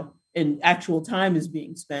 and actual time is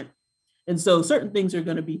being spent. And so certain things are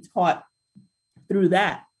going to be taught through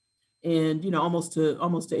that. And, almost to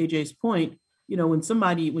AJ's point, when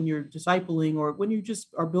you're discipling or when you just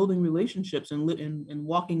are building relationships and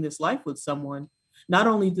walking this life with someone, not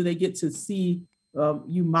only do they get to see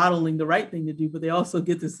you modeling the right thing to do, but they also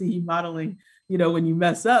get to see you modeling, when you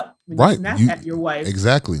mess up, when you snap at your wife.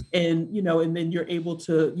 Exactly. And, and then you're able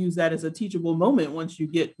to use that as a teachable moment once you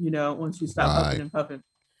stop huffing and puffing.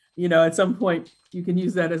 At some point you can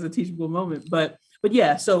use that as a teachable moment. But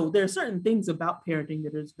yeah, so there are certain things about parenting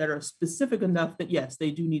that are specific enough that, yes,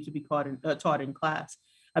 they do need to be taught in class.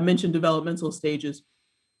 I mentioned developmental stages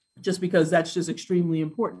just because that's just extremely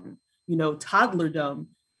important. Toddlerdom.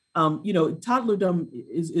 Toddlerdom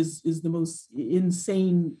is the most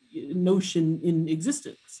insane notion in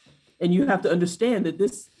existence, and you have to understand that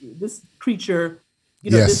this creature,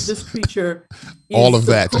 Yes. this creature, is All of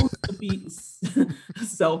that. supposed to be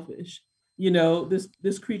selfish.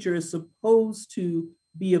 This creature is supposed to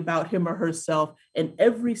be about him or herself, and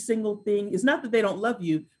every single thing is not that they don't love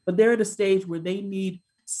you, but they're at a stage where they need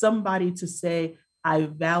somebody to say, "I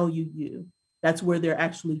value you." That's where they're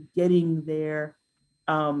actually getting their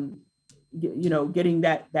getting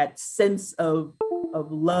that sense of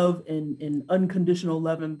love and unconditional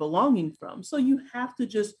love and belonging from. So you have to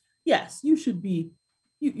just, yes, you should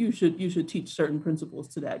teach certain principles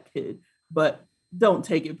to that kid, but don't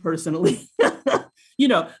take it personally.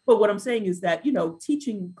 But what I'm saying is that,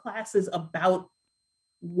 teaching classes about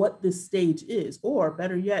what this stage is, or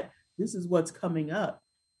better yet, this is what's coming up,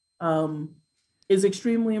 is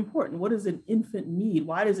extremely important. What does an infant need?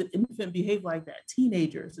 Why does an infant behave like that?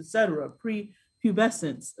 Teenagers, etc.,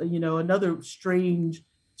 pre-pubescence, another strange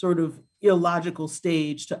sort of illogical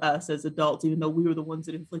stage to us as adults, even though we were the ones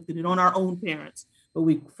that inflicted it on our own parents, but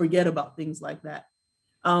we forget about things like that.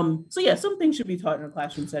 So yeah, some things should be taught in a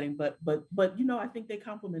classroom setting, but I think they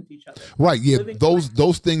complement each other. Right. Yeah.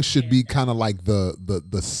 Those things should be kind of like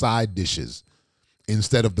the side dishes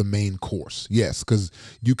instead of the main course. Yes, because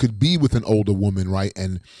you could be with an older woman, right?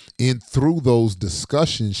 And through those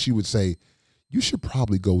discussions, she would say, you should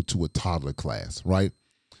probably go to a toddler class, right?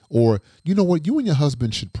 or you know what, you and your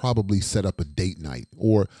husband should probably set up a date night,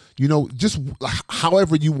 or just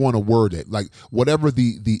however you want to word it, like whatever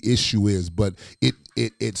the issue is, but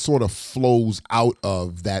it sort of flows out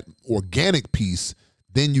of that organic piece.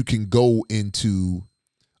 Then you can go into,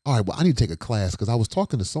 all right, well, I need to take a class, because I was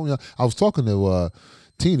talking to Sonia, I was talking to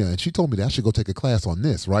Tina, and she told me that I should go take a class on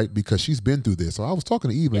this, right? Because she's been through this. So I was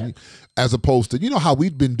talking to Eva, as opposed to, how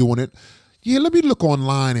we've been doing it. Yeah, let me look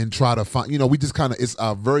online and try to find, we just kind of, it's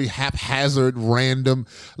a very haphazard, random.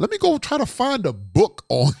 Let me go try to find a book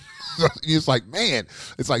on. It's like, man,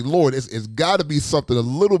 it's like, Lord, it's got to be something a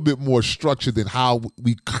little bit more structured than how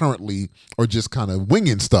we currently are just kind of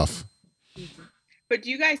winging stuff. But do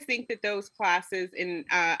you guys think that those classes, and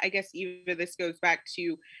I guess even this goes back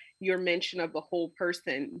to your mention of the whole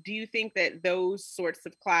person, do you think that those sorts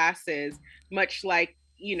of classes, much like,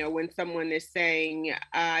 when someone is saying,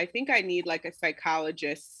 I think I need like a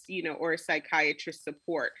psychologist, or a psychiatrist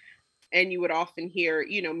support, and you would often hear,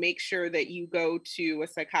 make sure that you go to a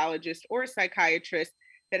psychologist or a psychiatrist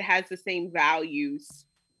that has the same values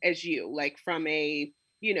as you, like from a,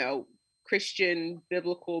 Christian,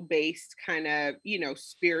 biblical based kind of,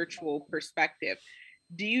 spiritual perspective.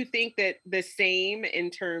 Do you think that the same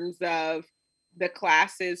in terms of the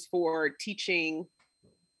classes for teaching,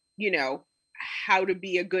 how to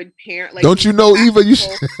be a good parent? Like, don't you know, Eva? You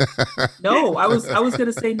should. No, I was going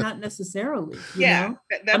to say not necessarily. You know,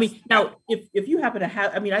 I mean, now if you happen to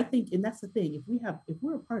have, I mean, I think, and that's the thing. If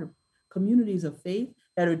we're a part of communities of faith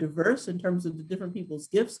that are diverse in terms of the different people's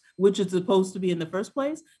gifts, which it's supposed to be in the first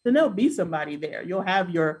place, then there'll be somebody there. You'll have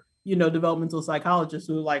your, developmental psychologists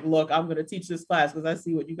who are like, look, I'm going to teach this class because I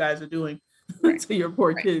see what you guys are doing to your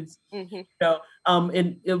poor kids. But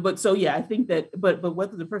so, yeah, I think that, but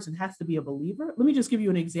whether the person has to be a believer, let me just give you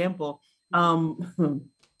an example.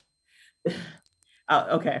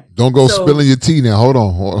 Okay. Don't go spilling your tea now. Hold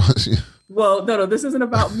on. Well, no, this isn't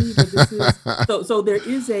about me, but this is, so there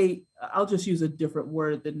is I'll just use a different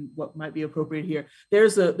word than what might be appropriate here.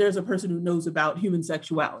 There's a person who knows about human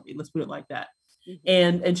sexuality. Let's put it like that.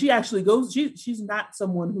 And she actually goes, she's not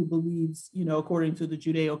someone who believes, according to the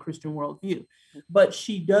Judeo-Christian worldview, but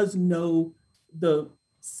she does know the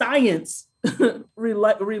science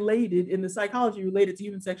related in the psychology related to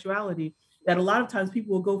human sexuality, that a lot of times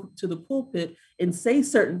people will go to the pulpit and say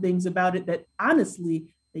certain things about it that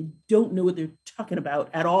honestly, they don't know what they're talking about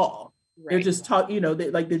at all. Right. They're just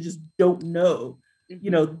they just don't know,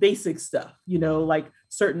 basic stuff, like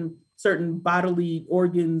certain bodily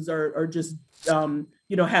organs are just,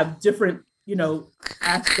 have different,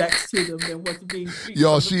 aspects to them than what's being treated.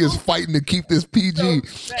 Y'all, she is fighting to keep this PG.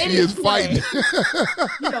 She is fighting.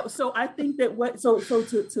 So I think that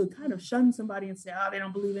to kind of shun somebody and say, they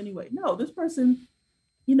don't believe anyway. No, this person,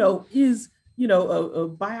 is, a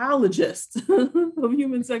biologist of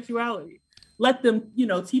human sexuality. Let them,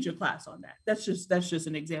 teach a class on that. That's just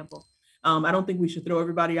an example. I don't think we should throw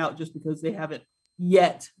everybody out just because they haven't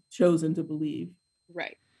yet chosen to believe.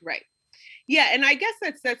 Right. Yeah. And I guess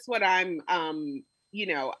that's what I'm, I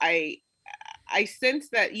sense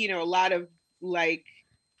that, a lot of like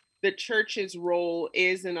the church's role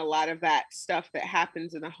is in a lot of that stuff that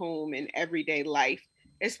happens in the home and everyday life,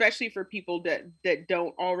 especially for people that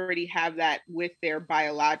don't already have that with their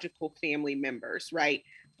biological family members, right?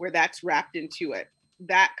 Where that's wrapped into it.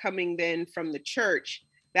 That coming then from the church,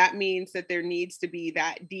 that means that there needs to be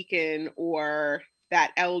that deacon or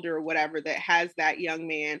that elder or whatever that has that young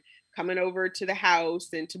man coming over to the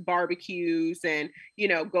house and to barbecues and,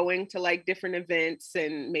 going to like different events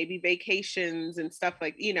and maybe vacations and stuff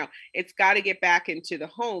like, it's got to get back into the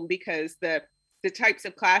home, because the types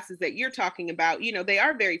of classes that you're talking about, they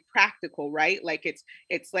are very practical, right? Like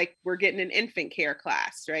it's like we're getting an infant care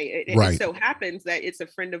class, right? It so happens that it's a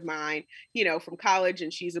friend of mine, from college,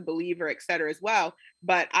 and she's a believer, et cetera, as well.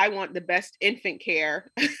 But I want the best infant care,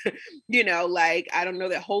 like, I don't know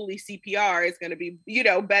that holy CPR is going to be,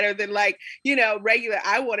 better than like, regular.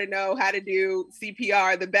 I want to know how to do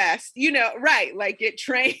CPR the best, right? Like get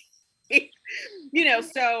trained.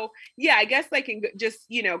 So yeah, I guess like in just,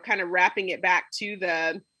 kind of wrapping it back to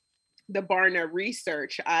the Barna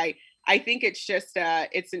research, I think it's just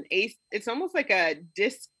it's almost like a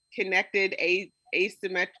disconnected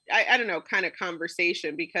asymmetric, I don't know, kind of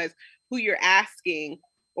conversation, because who you're asking,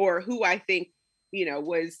 or who I think,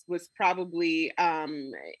 was probably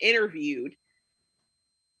interviewed,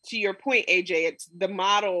 to your point, AJ, it's the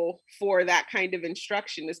model for that kind of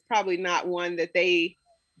instruction is probably not one that they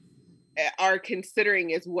are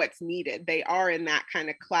considering as what's needed. They are in that kind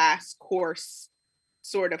of class course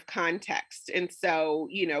sort of context. And so,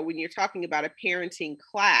 when you're talking about a parenting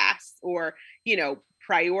class or,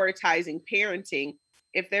 prioritizing parenting,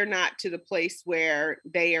 if they're not to the place where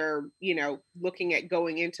they are, looking at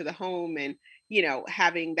going into the home and,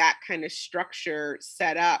 having that kind of structure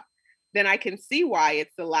set up, then I can see why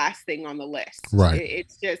it's the last thing on the list. Right.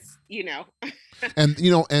 It's just, And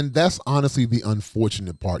and that's honestly the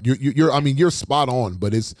unfortunate part. You're I mean, you're spot on,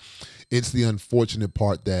 but it's the unfortunate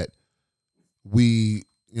part that we,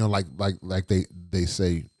 like they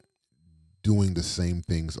say, doing the same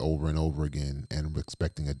things over and over again and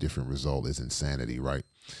expecting a different result is insanity, right?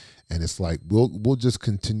 And it's like we'll just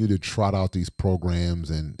continue to trot out these programs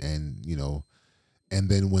and and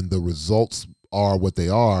then when the results are what they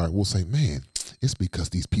are, we'll say, man, it's because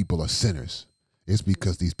these people are sinners. It's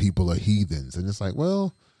because these people are heathens. And it's like,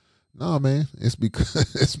 well, no, man, it's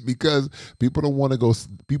because people don't want to go.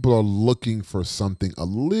 People are looking for something a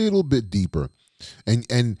little bit deeper,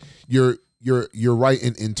 and you're right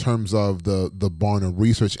in terms of the Barna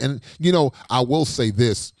research. And I will say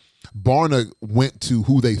this: Barna went to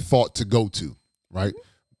who they thought to go to, right?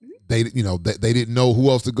 They they didn't know who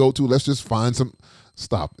else to go to. Let's just find some.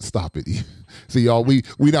 Stop it. See, y'all, we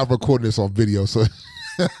not recording this on video, so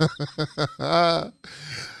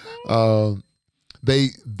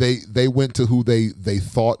they went to who they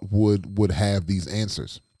thought would have these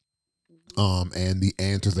answers, and the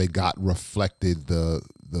answers they got reflected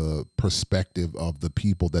the perspective of the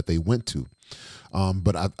people that they went to.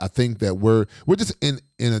 But I think that we're just in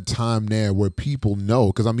a time now where people know,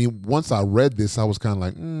 because I mean, once I read this, I was kind of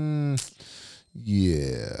like,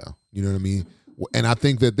 yeah, you know what I mean? And I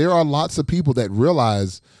think that there are lots of people that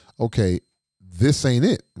realize, okay, this ain't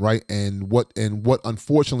it, right? And what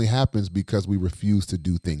unfortunately happens because we refuse to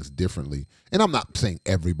do things differently. And I'm not saying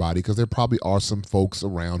everybody, because there probably are some folks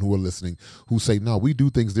around who are listening who say, no, we do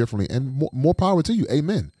things differently, and more power to you.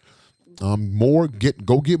 Amen. Go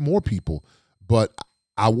get more people. But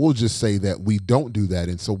I will just say that we don't do that.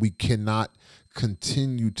 And so we cannot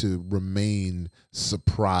continue to remain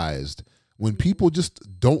surprised when people just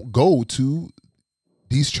don't go to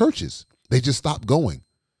these churches. They just stop going,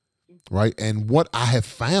 right? And what I have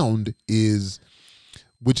found is,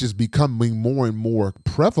 which is becoming more and more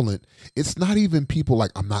prevalent, it's not even people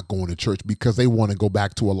like, I'm not going to church because they want to go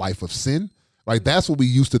back to a life of sin, right? That's what we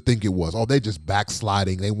used to think it was. Oh, they're just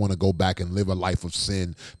backsliding. They want to go back and live a life of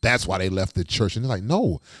sin. That's why they left the church. And they're like,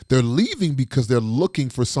 no, they're leaving because they're looking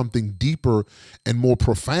for something deeper and more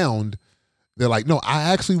profound. They're like, no, I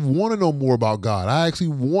actually want to know more about God. I actually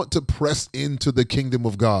want to press into the kingdom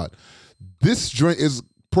of God. This joint is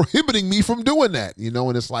prohibiting me from doing that,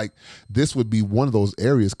 and it's like, this would be one of those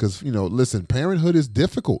areas, because, listen, parenthood is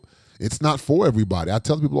difficult. It's not for everybody. I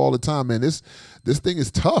tell people all the time, man, this thing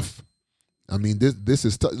is tough. I mean, this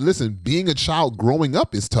is tough. Listen, being a child growing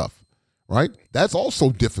up is tough, right? That's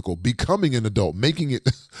also difficult. Becoming an adult, making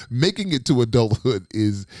it to adulthood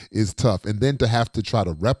is tough. And then to have to try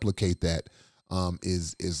to replicate that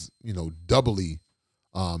is doubly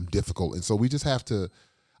difficult. And so we just have to,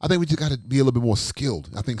 I think we just got to be a little bit more skilled.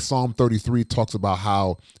 I think Psalm 33 talks about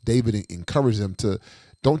how David encouraged them to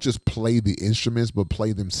don't just play the instruments, but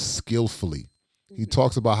play them skillfully. He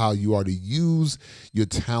talks about how you are to use your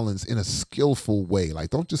talents in a skillful way. Like,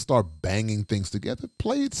 don't just start banging things together.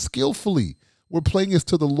 Play it skillfully. We're playing this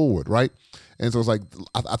to the Lord, right? And so it's like,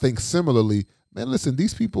 I think similarly, man, listen,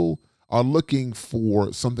 these people are looking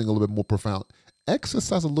for something a little bit more profound.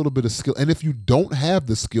 Exercise a little bit of skill. And if you don't have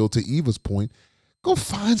the skill, to Eva's point, go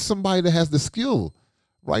find somebody that has the skill,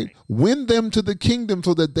 right? Win them to the kingdom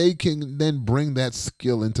so that they can then bring that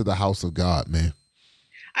skill into the house of God, man.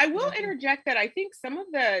 I will interject that I think some of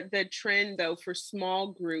the trend, though, for small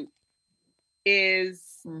group is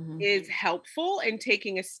helpful and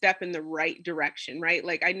taking a step in the right direction, right?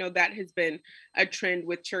 Like, I know that has been a trend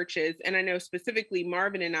with churches, and I know specifically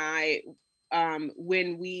Marvin and I,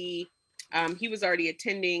 when he was already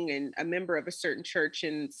attending and a member of a certain church,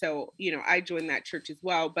 and so I joined that church as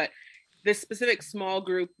well. But the specific small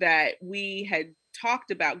group that we had talked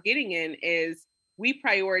about getting in is, we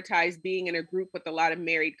prioritize being in a group with a lot of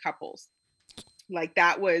married couples. Like,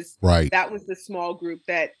 that was the small group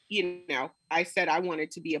that, I said I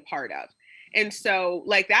wanted to be a part of. And so,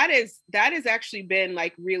 like, that has actually been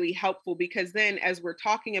like really helpful, because then as we're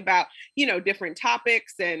talking about, different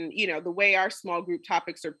topics, and, the way our small group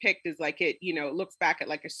topics are picked is like, it looks back at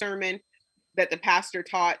like a sermon that the pastor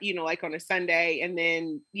taught, like on a Sunday. And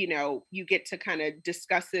then, you get to kind of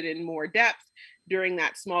discuss it in more depth during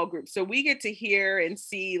that small group. So we get to hear and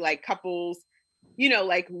see like couples,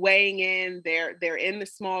 like weighing in. They're in the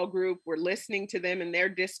small group. We're listening to them in their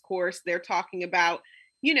discourse. They're talking about,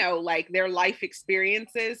 like their life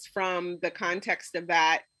experiences from the context of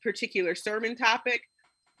that particular sermon topic.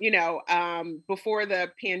 before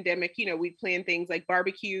the pandemic, we'd plan things like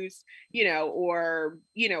barbecues, or,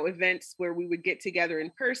 events where we would get together in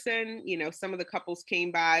person. Some of the couples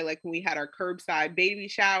came by, like when we had our curbside baby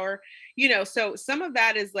shower, so some of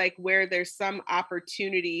that is like where there's some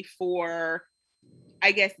opportunity for,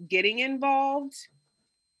 I guess, getting involved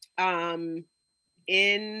um,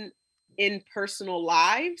 in personal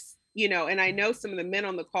lives, and I know some of the men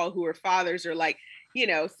on the call who are fathers are like,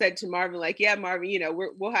 said to Marvin, like, yeah, Marvin,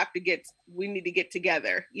 we need to get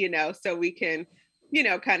together, so we can,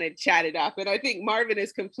 kind of chat it up. And I think Marvin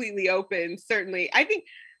is completely open. Certainly. I think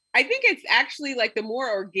it's actually like the more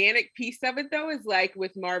organic piece of it though, is like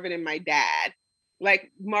with Marvin and my dad.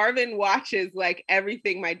 Like Marvin watches like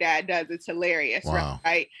everything my dad does. It's hilarious, Wow.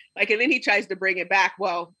 right? Like, and then he tries to bring it back.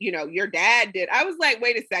 Well, your dad did. I was like,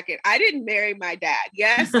 wait a second. I didn't marry my dad.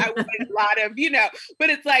 Yes, I was a lot of, but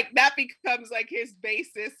it's like that becomes like his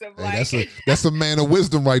basis of Hey, like. that's a man of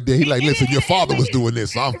wisdom right there. He like, listen, your father was doing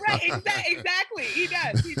this. Right, exactly. He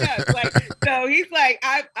does. Like, so he's like,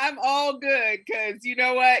 I'm all good because you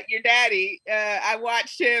know what, your daddy. I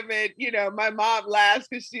watched him, and my mom laughs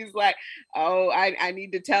because she's like, oh, I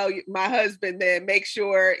need to tell you, my husband, then make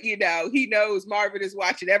sure he knows Marvin is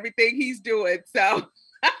watching everything he's doing. So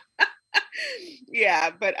yeah,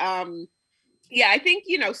 but yeah, I think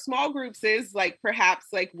small groups is like perhaps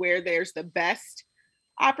like where there's the best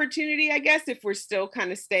opportunity, I guess, if we're still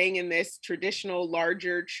kind of staying in this traditional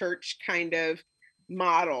larger church kind of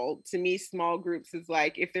model. To me, small groups is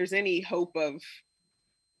like if there's any hope of,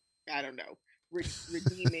 I don't know,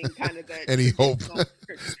 redeeming kind of the Any hope?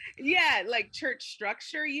 Yeah, like church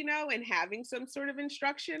structure, and having some sort of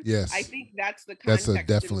instruction. Yes, I think that's the that's context.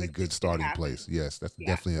 a definitely in which good it can starting happen. place. Yes, that's Yeah.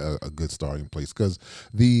 definitely a good starting place, because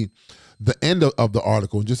the end of the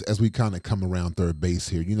article, just as we kind of come around third base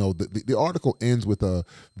here, the article ends with a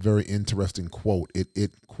very interesting quote.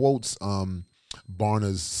 It quotes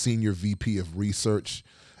Barna's senior VP of research,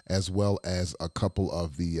 as well as a couple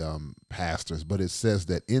of the pastors, but it says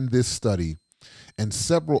that in this study and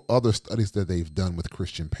several other studies that they've done with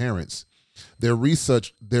Christian parents, their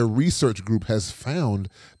research group has found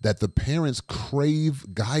that the parents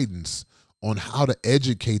crave guidance on how to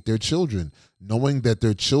educate their children, knowing that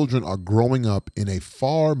their children are growing up in a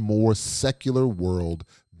far more secular world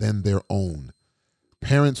than their own.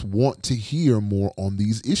 Parents want to hear more on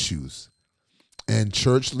these issues. And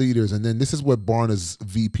church leaders, and then this is what Barna's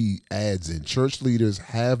VP adds in, church leaders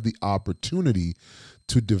have the opportunity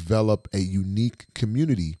to develop a unique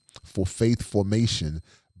community for faith formation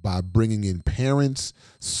by bringing in parents,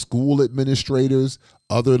 school administrators,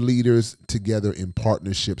 other leaders together in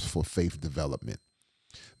partnerships for faith development.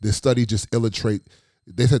 They said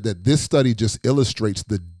that this study just illustrates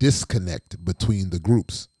the disconnect between the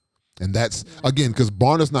groups. And that's, again, because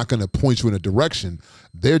Barna's not going to point you in a direction.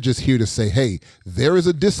 They're just here to say, hey, there is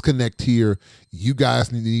a disconnect here. You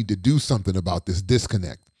guys need to do something about this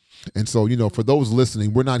disconnect. And so, for those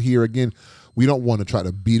listening, we're not here, again, we don't want to try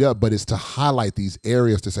to beat up, but it's to highlight these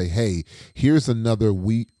areas to say, hey, here's another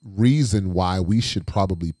reason why we should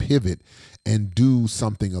probably pivot and do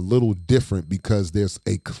something a little different, because there's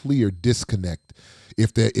a clear disconnect.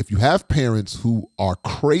 If you have parents who are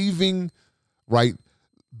craving, right,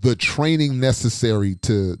 the training necessary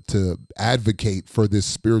to advocate for this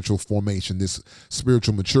spiritual formation, this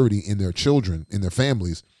spiritual maturity in their children, in their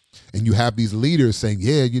families, and you have these leaders saying,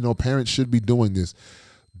 yeah, parents should be doing this,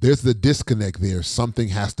 there's the disconnect there. Something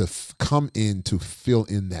has to come in to fill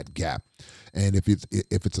in that gap. And if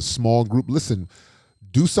it's a small group, listen,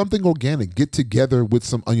 do something organic. Get together with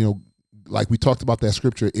some, like we talked about that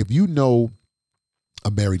scripture. If you know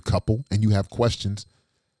a married couple and you have questions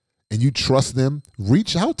and you trust them,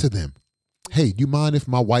 reach out to them. Hey, do you mind if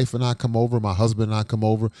my wife and I come over, my husband and I come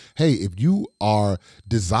over? Hey, if you are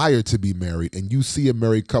desired to be married and you see a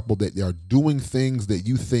married couple that are doing things that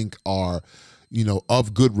you think are,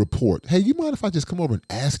 of good report, hey, you mind if I just come over and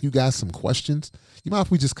ask you guys some questions? You mind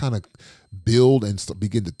if we just kind of build and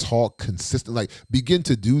begin to talk consistent, like begin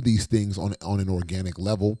to do these things on an organic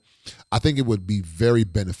level? I think it would be very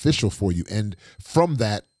beneficial for you. And from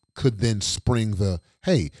that could then spring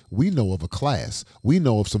hey, we know of a class. We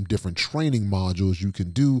know of some different training modules you can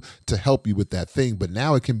do to help you with that thing. But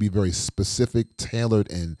now it can be very specific, tailored,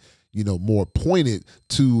 and, more pointed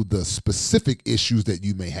to the specific issues that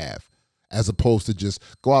you may have, as opposed to just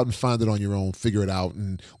go out and find it on your own, figure it out.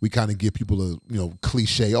 And we kind of give people a,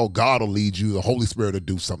 cliche, oh, God will lead you, the Holy Spirit will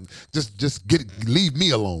do something. Just leave me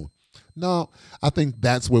alone. No, I think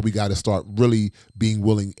that's where we got to start really being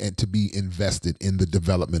willing and to be invested in the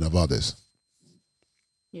development of others.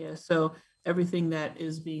 Yeah. So everything that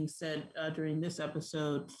is being said during this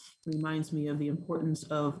episode reminds me of the importance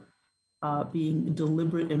of being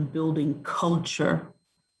deliberate in building culture.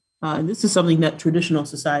 And this is something that traditional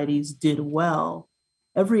societies did well.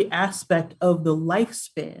 Every aspect of the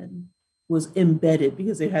lifespan was embedded,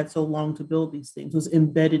 because they had so long to build these things, was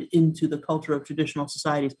embedded into the culture of traditional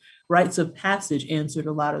societies. Rites of passage answered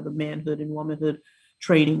a lot of the manhood and womanhood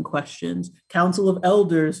training questions. Council of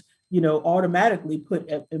elders, automatically put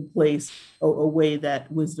in place a way that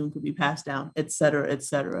wisdom could be passed down, et cetera, et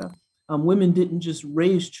cetera. Women didn't just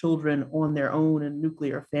raise children on their own in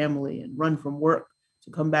nuclear family and run from work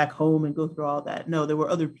to come back home and go through all that. No, there were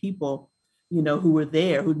other people, who were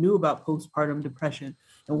there, who knew about postpartum depression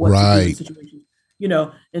and what to do in Right. situations,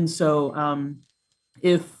 and so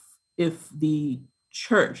if the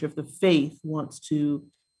church, if the faith wants to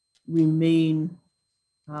remain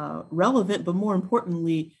relevant, but more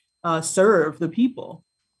importantly, serve the people,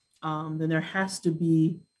 then there has to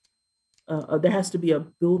be a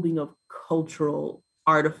building of cultural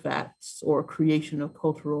artifacts or creation of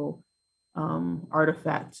cultural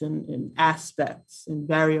artifacts and aspects and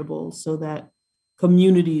variables, so that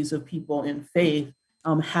communities of people in faith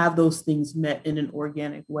have those things met in an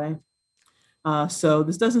organic way. So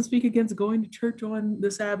this doesn't speak against going to church on the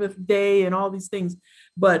Sabbath day and all these things,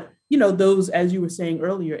 but those, as you were saying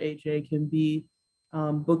earlier, AJ, can be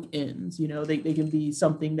bookends. They can be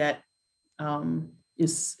something that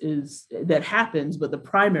is that happens, but the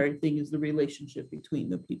primary thing is the relationship between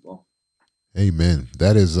the people. Amen.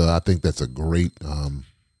 That is, I think that's a great.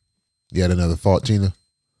 You had another thought, Gina?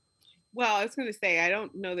 Well, I was going to say, I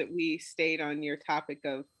don't know that we stayed on your topic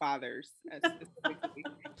of fathers specifically.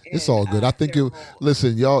 It's And all good. I think their you role.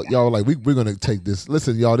 listen, y'all like we're gonna take this.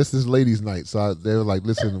 Listen, y'all, this is ladies' night. So they were like,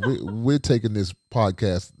 listen, we're taking this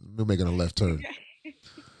podcast, we're making a left turn.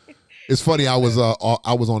 It's funny, Yeah, I was so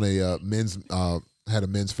on a men's had a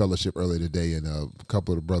men's fellowship earlier today, and a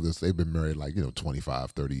couple of the brothers, they've been married like,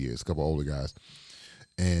 25, 30 years, a couple of older guys.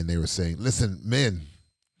 And they were saying, listen, men,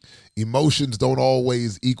 emotions don't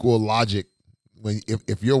always equal logic.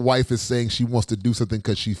 If your wife is saying she wants to do something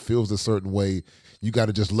because she feels a certain way, you got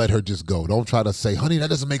to just let her just go. Don't try to say, honey, that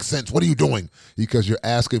doesn't make sense. What are you doing? Because you're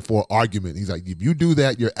asking for an argument. He's like, if you do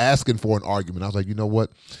that, you're asking for an argument. I was like, you know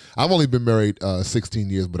what? I've only been married 16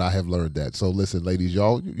 years, but I have learned that. So listen, ladies,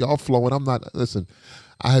 y'all flowing. I'm not, listen,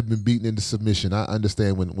 I have been beaten into submission. I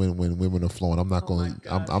understand when women are flowing. I'm not Oh my going.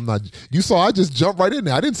 gosh. I'm not. You saw. I just jumped right in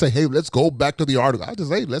there. I didn't say, "Hey, let's go back to the article." I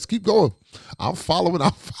just, "Hey, let's keep going." I'm following.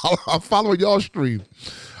 I'm following y'all stream.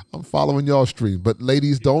 I'm following y'all stream. But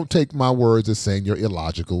ladies, don't take my words as saying you're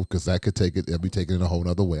illogical, because that could take it. They'll be taken in a whole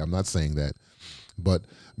other way. I'm not saying that. But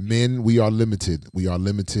men, we are limited. We are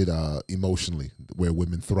limited emotionally, where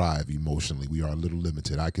women thrive emotionally. We are a little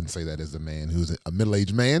limited. I can say that as a man who's a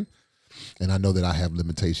middle-aged man, and I know that I have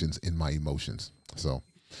limitations in my emotions. So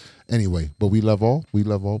anyway, but we love all. We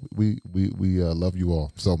love all. We love you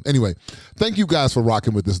all. So anyway, thank you guys for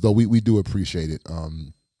rocking with us, though. We do appreciate it.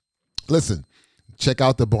 Listen, check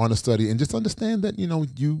out the Barna study and just understand that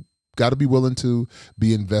you got to be willing to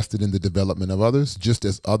be invested in the development of others, just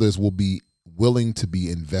as others will be willing to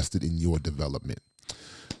be invested in your development.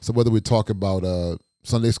 So whether we talk about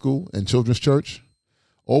Sunday school and children's church,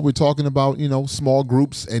 or we're talking about, small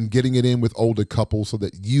groups and getting it in with older couples so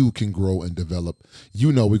that you can grow and develop,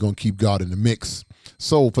 we're going to keep God in the mix.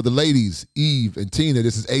 So for the ladies, Eve and Tina,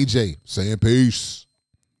 this is AJ saying peace.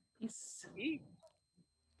 Peace. They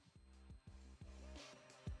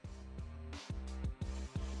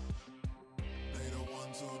the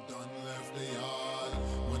ones who done left the yard.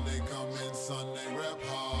 When they come in, son,